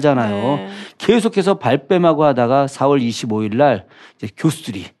잘 알잖아요. 계속해서 발뺌하고 하다가 4월 25일 날 이제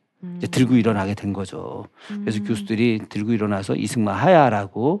교수들이 이제 들고 일어나게 된 거죠. 그래서 교수들이 들고 일어나서 이승만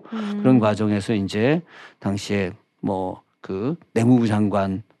하야라고 그런 과정에서 이제 당시에 뭐 그 내무부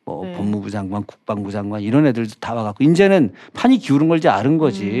장관, 뭐 법무부 장관, 국방부 장관 이런 애들도 다 와갖고 이제는 판이 기울은 걸 이제 아는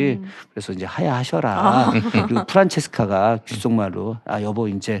거지. 그래서 이제 하야하셔라. 그리고 프란체스카가 귓속말로 여보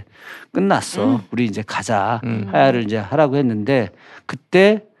이제 끝났어. 우리 이제 가자. 하야를 이제 하라고 했는데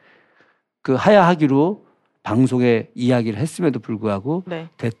그때 그 하야하기로 방송에 이야기를 했음에도 불구하고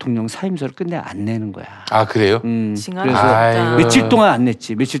대통령 사임서를 끝내 안 내는 거야. 아 그래요? 그래서 며칠 동안 안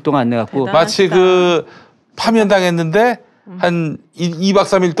냈지. 며칠 동안 안 내갖고 마치 그 파면당했는데 한 2박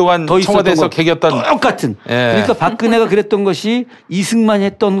 3일 동안 청와대에서 개겼던 똑같은. 그러니까 박근혜가 그랬던 것이 이승만이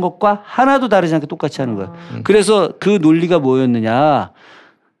했던 것과 하나도 다르지 않게 똑같이 하는 거야. 그래서 그 논리가 뭐였느냐.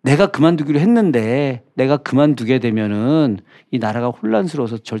 내가 그만두기로 했는데 내가 그만두게 되면은 이 나라가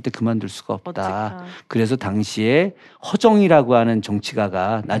혼란스러워서 절대 그만둘 수가 없다. 그래서 당시에 허정이라고 하는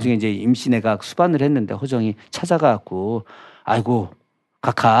정치가가 나중에 이제 임시내각 수반을 했는데 허정이 찾아가갖고 아이고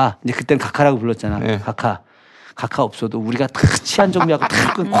각하 이제 그땐 각하라고 불렀잖아. 네. 각하 없어도 우리가 다 치안 정비하고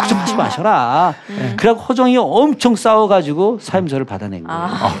다 걱정하지 마셔라. 그래갖고 허정이 엄청 싸워가지고 사임서를 받아낸 거예요.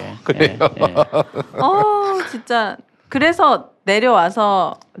 그래요? 진짜. 그래서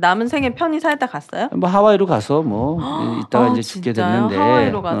내려와서 남은 생에 편히 살다 갔어요? 뭐 하와이로 가서 뭐 이따가 이제 죽게 됐는데.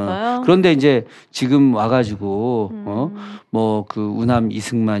 하와이로 갔어요? 그런데 이제 지금 와가지고 뭐 그 우남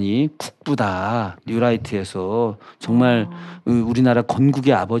이승만이 국부다 뉴라이트에서 정말 우리나라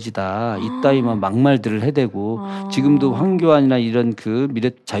건국의 아버지다 이따위만 막말들을 해대고 지금도 황교안이나 이런 그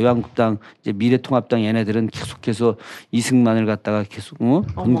자유한국당 이제 미래통합당 얘네들은 계속해서 이승만을 갖다가 계속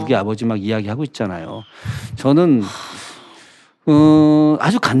건국의 아버지 막 이야기하고 있잖아요. 저는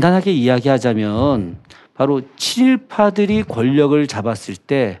아주 간단하게 이야기하자면 바로 친일파들이 권력을 잡았을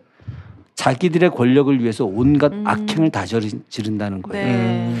때 자기들의 권력을 위해서 온갖 악행을 다 지른다는 거예요.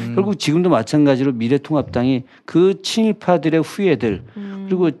 네. 결국 지금도 마찬가지로 미래통합당이 그 친일파들의 후예들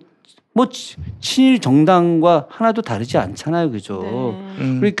그리고 뭐 친일 정당과 하나도 다르지 않잖아요. 그죠?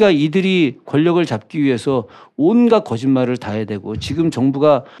 네. 그러니까 이들이 권력을 잡기 위해서 온갖 거짓말을 다 해야 되고 지금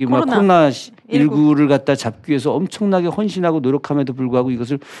정부가 코로나19를 갖다 잡기 위해서 엄청나게 헌신하고 노력함에도 불구하고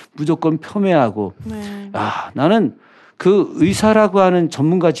이것을 무조건 폄훼하고 나는 그 의사라고 하는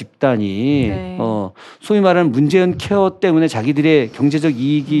전문가 집단이 소위 말하는 문재인 케어 때문에 자기들의 경제적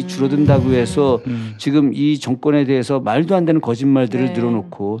이익이 줄어든다고 해서 지금 이 정권에 대해서 말도 안 되는 거짓말들을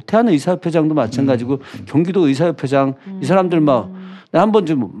늘어놓고 태안의사협회장도 마찬가지고 경기도 의사협회장 이 사람들 막 나 한번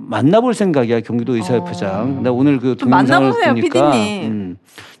좀 만나볼 생각이야. 경기도 의사협회장. 나 오늘 그 동영상을 보니까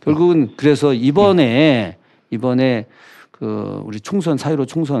결국은 그래서 이번에 그 우리 총선 4.15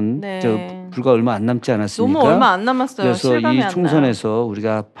 총선 불과 얼마 안 남지 않았습니까? 너무 얼마 안 남았어요. 그래서 이 총선에서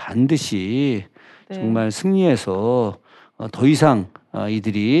우리가 반드시 정말 승리해서 더 이상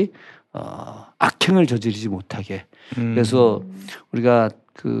이들이 악행을 저지르지 못하게 그래서 우리가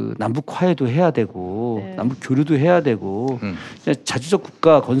그 남북 화해도 해야 되고 남북 교류도 해야 되고 자주적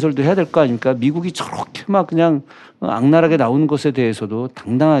국가 건설도 해야 될 거 아닙니까? 미국이 저렇게 막 그냥 악랄하게 나오는 것에 대해서도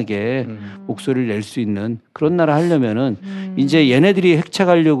당당하게 목소리를 낼 수 있는 그런 나라 하려면은 이제 얘네들이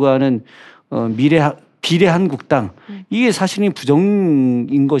획책하려고 하는 비례 한국당 이게 사실은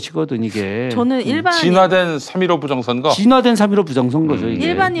부정인 것이거든 이게. 저는 진화된 3.15 부정선거. 진화된 3.15 부정선거죠. 이게.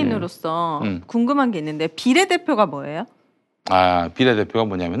 일반인으로서 궁금한 게 있는데 비례대표가 뭐예요? 비례대표가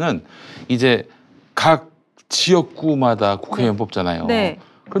뭐냐면은 이제 각 지역구마다 국회의원 뽑잖아요. 네.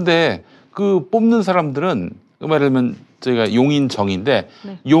 그런데 그 뽑는 사람들은 말하면 저희가 용인정인데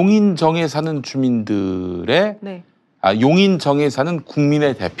용인정에 사는 주민들의 용인정에 사는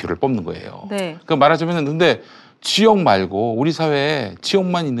국민의 대표를 뽑는 거예요. 네. 그러니까 말하자면은 근데 지역 말고 우리 사회에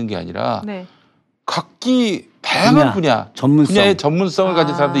지역만 있는 게 아니라 각기 다양한 분야의 전문성을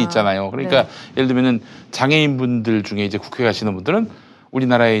가진 사람들이 있잖아요. 그러니까 예를 들면은 장애인분들 중에 이제 국회 가시는 분들은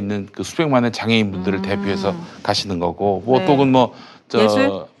우리나라에 있는 그 수백만의 장애인분들을 대표해서 가시는 거고, 뭐 또는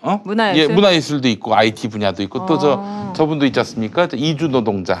예술? 문화예술? 문화예술도 있고 IT 분야도 있고 또 저분도 있지 않습니까? 이주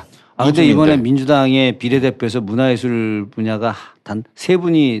노동자. 근데 이번에 민주당의 비례대표에서 문화예술 분야가 단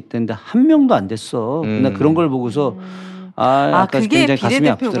 3분이 됐는데 1명도 안 됐어. 근데 그런 걸 보고서 그게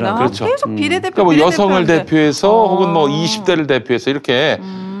비례대표구나. 그렇죠. 계속 비례대표. 그러니까 뭐 여성을 대표해서 혹은 뭐 20대를 대표해서 이렇게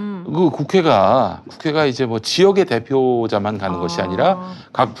그 국회가 이제 뭐 지역의 대표자만 가는 것이 아니라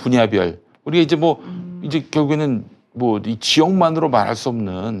각 분야별 우리가 이제 뭐 이제 결국에는 뭐 이 지역만으로 말할 수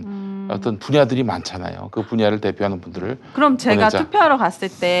없는 어떤 분야들이 많잖아요. 그 분야를 대표하는 분들을. 그럼 제가 투표하러 갔을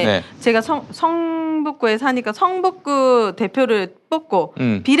때 제가 성북구에 사니까 성북구 대표를 뽑고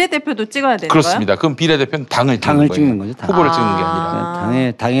비례대표도 찍어야 되는 거예요? 그렇습니다. 그럼 비례대표는 당을 찍는 거죠. 후보를 찍는 게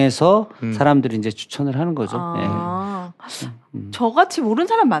아니라. 당에서 사람들이 이제 추천을 하는 거죠. 저같이 모르는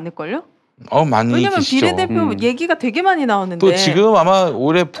사람 많을걸요? 많이 왜냐면 계시죠. 비례대표 얘기가 되게 많이 나오는데. 또 지금 아마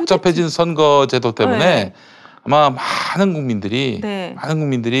올해 복잡해진 선거제도 때문에 아마 많은 국민들이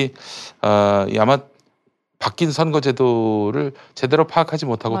아마 바뀐 선거제도를 제대로 파악하지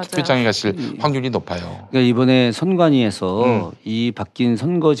못하고 투표장에 가실 확률이 높아요. 그러니까 이번에 선관위에서 이 바뀐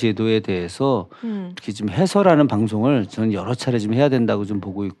선거제도에 대해서 이렇게 좀 해설하는 방송을 저는 여러 차례 좀 해야 된다고 좀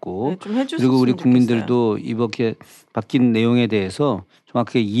보고 있고, 그리고 우리 국민들도 이렇게 바뀐 내용에 대해서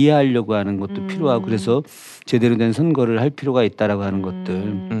정확하게 이해하려고 하는 것도 필요하고, 그래서 제대로 된 선거를 할 필요가 있다라고 하는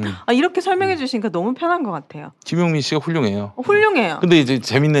것들. 이렇게 설명해 주시니까 너무 편한 것 같아요. 김용민 씨가 훌륭해요. 훌륭해요. 근데 이제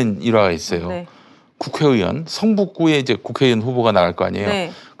재밌는 일화가 있어요. 국회의원, 성북구에 이제 국회의원 후보가 나갈 거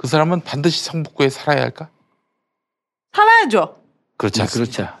아니에요. 그 사람은 반드시 성북구에 살아야 할까? 살아야죠. 그렇지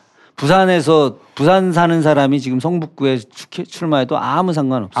않습니다. 그렇죠. 부산 사는 사람이 지금 성북구에 출마해도 아무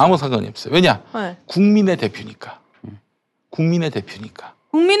상관없어요. 아무 상관이 없어요. 왜냐? 네. 국민의 대표니까. 국민의 대표니까.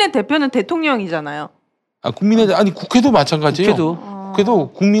 국민의 대표는 대통령이잖아요. 아니 국회도 마찬가지예요.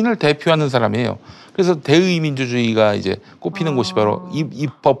 국회도 국민을 대표하는 사람이에요. 그래서 대의민주주의가 이제 꼽히는 곳이 바로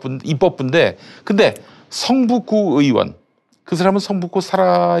입법부인데, 근데 성북구 의원 그 사람은 성북구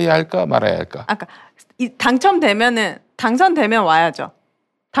살아야 할까 말아야 할까? 아까 당선되면 와야죠.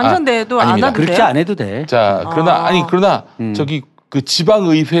 당선돼도 안 와도 그렇게 돼요? 안 해도 돼. 자, 그러나 저기 그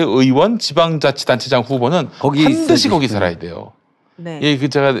지방의회 의원, 지방자치단체장 후보는 반드시 거기 살아야 돼요. 네. 예,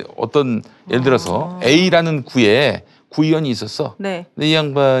 제가 어떤 예를 들어서 A라는 구에 구의원이 있었어. 네. 근데 이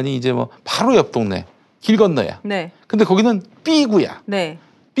양반이 이제 뭐 바로 옆 동네 길 건너야. 네. 근데 거기는 B구야. 네.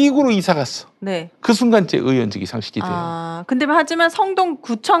 B구로 이사 갔어. 네. 그 순간 제 의원직이 상실이 돼요. 근데 하지만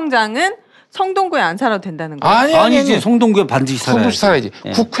성동구청장은 성동구에 안 살아도 된다는 거예요? 아니지. 성동구에 반드시 살아야지.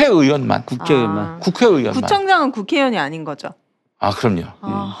 예. 국회의원만. 국회의원만. 구청장은 국회의원이 아닌 거죠? 그럼요.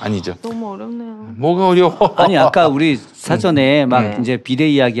 아니죠. 너무 어렵네요. 뭐가 어려워? 아니 아까 우리 사전에 막 이제 비례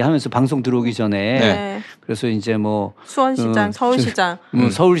이야기하면서 방송 들어오기 전에 그래서 이제 뭐 수원시장, 서울시장,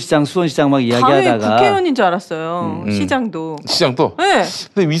 서울시장, 수원시장 막 이야기하다가 다 국회의원인 줄 알았어요. 시장도. 네.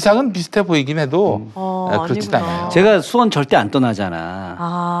 근데 위상은 비슷해 보이긴 해도 그렇진 않아요. 제가 수원 절대 안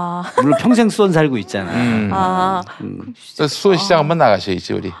떠나잖아. 물론 평생 수원 살고 있잖아. 수원시장 한번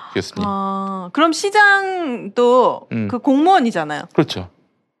나가셔야지 우리 교수님. 그럼 시장도 그 공무원이잖아요. 그렇죠.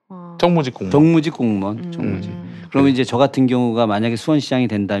 정무직 공무원. 정무직 공무원. 그러면 이제 저 같은 경우가 만약에 수원시장이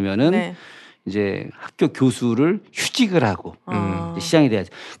된다면은 이제 학교 교수를 휴직을 하고 시장이 돼야지.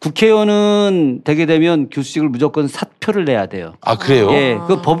 국회의원은 되게 되면 교수직을 무조건 사표를 내야 돼요. 그래요? 예,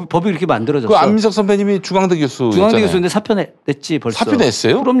 그 법이 이렇게 만들어졌어. 그 안민석 선배님이 중앙대 교수였잖아요. 중앙대 교수인데 사표 냈지 벌써. 사표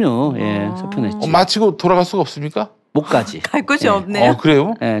냈어요? 그럼요. 예, 사표 냈지. 마치고 돌아갈 수가 없습니까? 못 가지. 갈 곳이 없네요.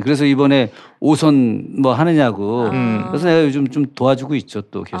 그래요? 예, 그래서 이번에 5선 뭐 하느냐고. 그래서 내가 요즘 좀 도와주고 있죠,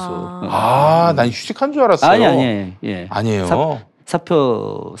 또 계속. 난 휴직한 줄 알았어요. 아니. 예. 아니에요.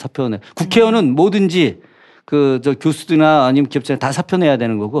 사표는 국회의원은 뭐든지 저 교수들이나 아니면 기업장 다 사표 내야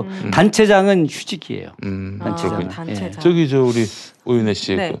되는 거고 단체장은 휴직이에요. 단체장. 단체장. 저기 우리 오윤혜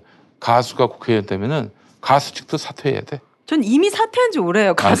씨 그 가수가 국회의원 되면은 가수직도 사퇴해야 돼. 전 이미 사퇴한 지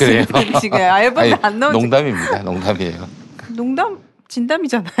오래요. 가수는 지금 앨범에 안 나온. 농담입니다. 농담이에요.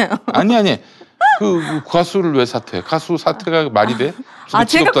 진담이잖아요. 아니. 그 가수를 왜 사퇴해? 가수 사퇴가 말이 돼?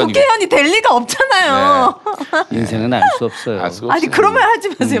 제가 국회의원이 될 리가 없잖아요. 네. 인생은 알 수 없어요. 그런 말 하지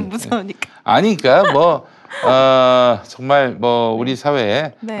마세요. 무서우니까. 그러니까 정말 우리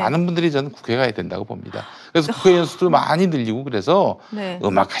사회에 많은 분들이 저는 국회 가야 된다고 봅니다. 그래서 국회의원 수도 많이 늘리고 그래서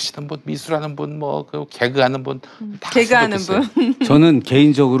음악 하시는 분, 미술하는 분, 그 개그하는 분, 개그하는 분. 저는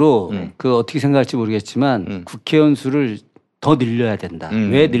개인적으로 어떻게 생각할지 모르겠지만 국회의원 수를 더 늘려야 된다.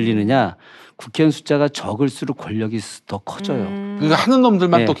 왜 늘리느냐? 국회의원 숫자가 적을수록 권력이 더 커져요. 그러니까 하는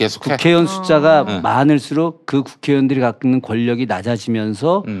놈들만 또 계속해. 국회의원 숫자가 많을수록 그 국회의원들이 갖고 있는 권력이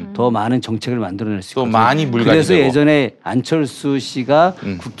낮아지면서 더 많은 정책을 만들어낼 수 있거든요. 또 많이 물갈이 그래서 되고. 예전에 안철수 씨가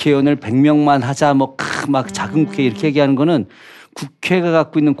국회의원을 100명만 하자 막 작은 국회 이렇게 얘기하는 거는 국회가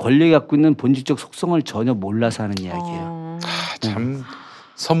갖고 있는 권력이 갖고 있는 본질적 속성을 전혀 몰라서 하는 이야기예요. 참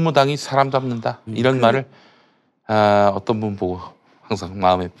선무당이 사람 잡는다. 이런 말을 어떤 분 보고 항상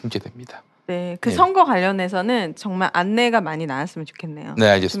마음에 품게 됩니다. 네, 선거 관련해서는 정말 안내가 많이 나왔으면 좋겠네요. 네,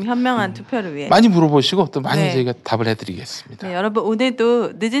 알겠습니다. 좀 현명한 투표를 위해. 많이 물어보시고 또 많이 저희가 답을 해드리겠습니다. 네, 여러분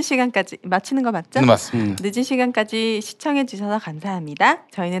오늘도 늦은 시간까지 마치는 거 맞죠? 네, 맞습니다. 늦은 시간까지 시청해 주셔서 감사합니다.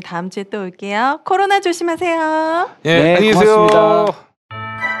 저희는 다음 주에 또 올게요. 코로나 조심하세요. 네, 안녕히 계세요. 고맙습니다.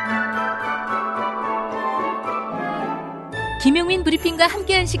 김용민 브리핑과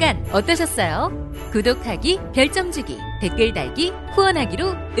함께한 시간 어떠셨어요? 구독하기, 별점 주기, 댓글 달기,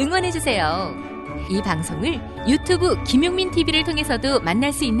 후원하기로 응원해주세요. 이 방송을 유튜브 김용민 TV를 통해서도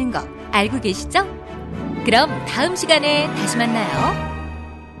만날 수 있는 거 알고 계시죠? 그럼 다음 시간에 다시 만나요.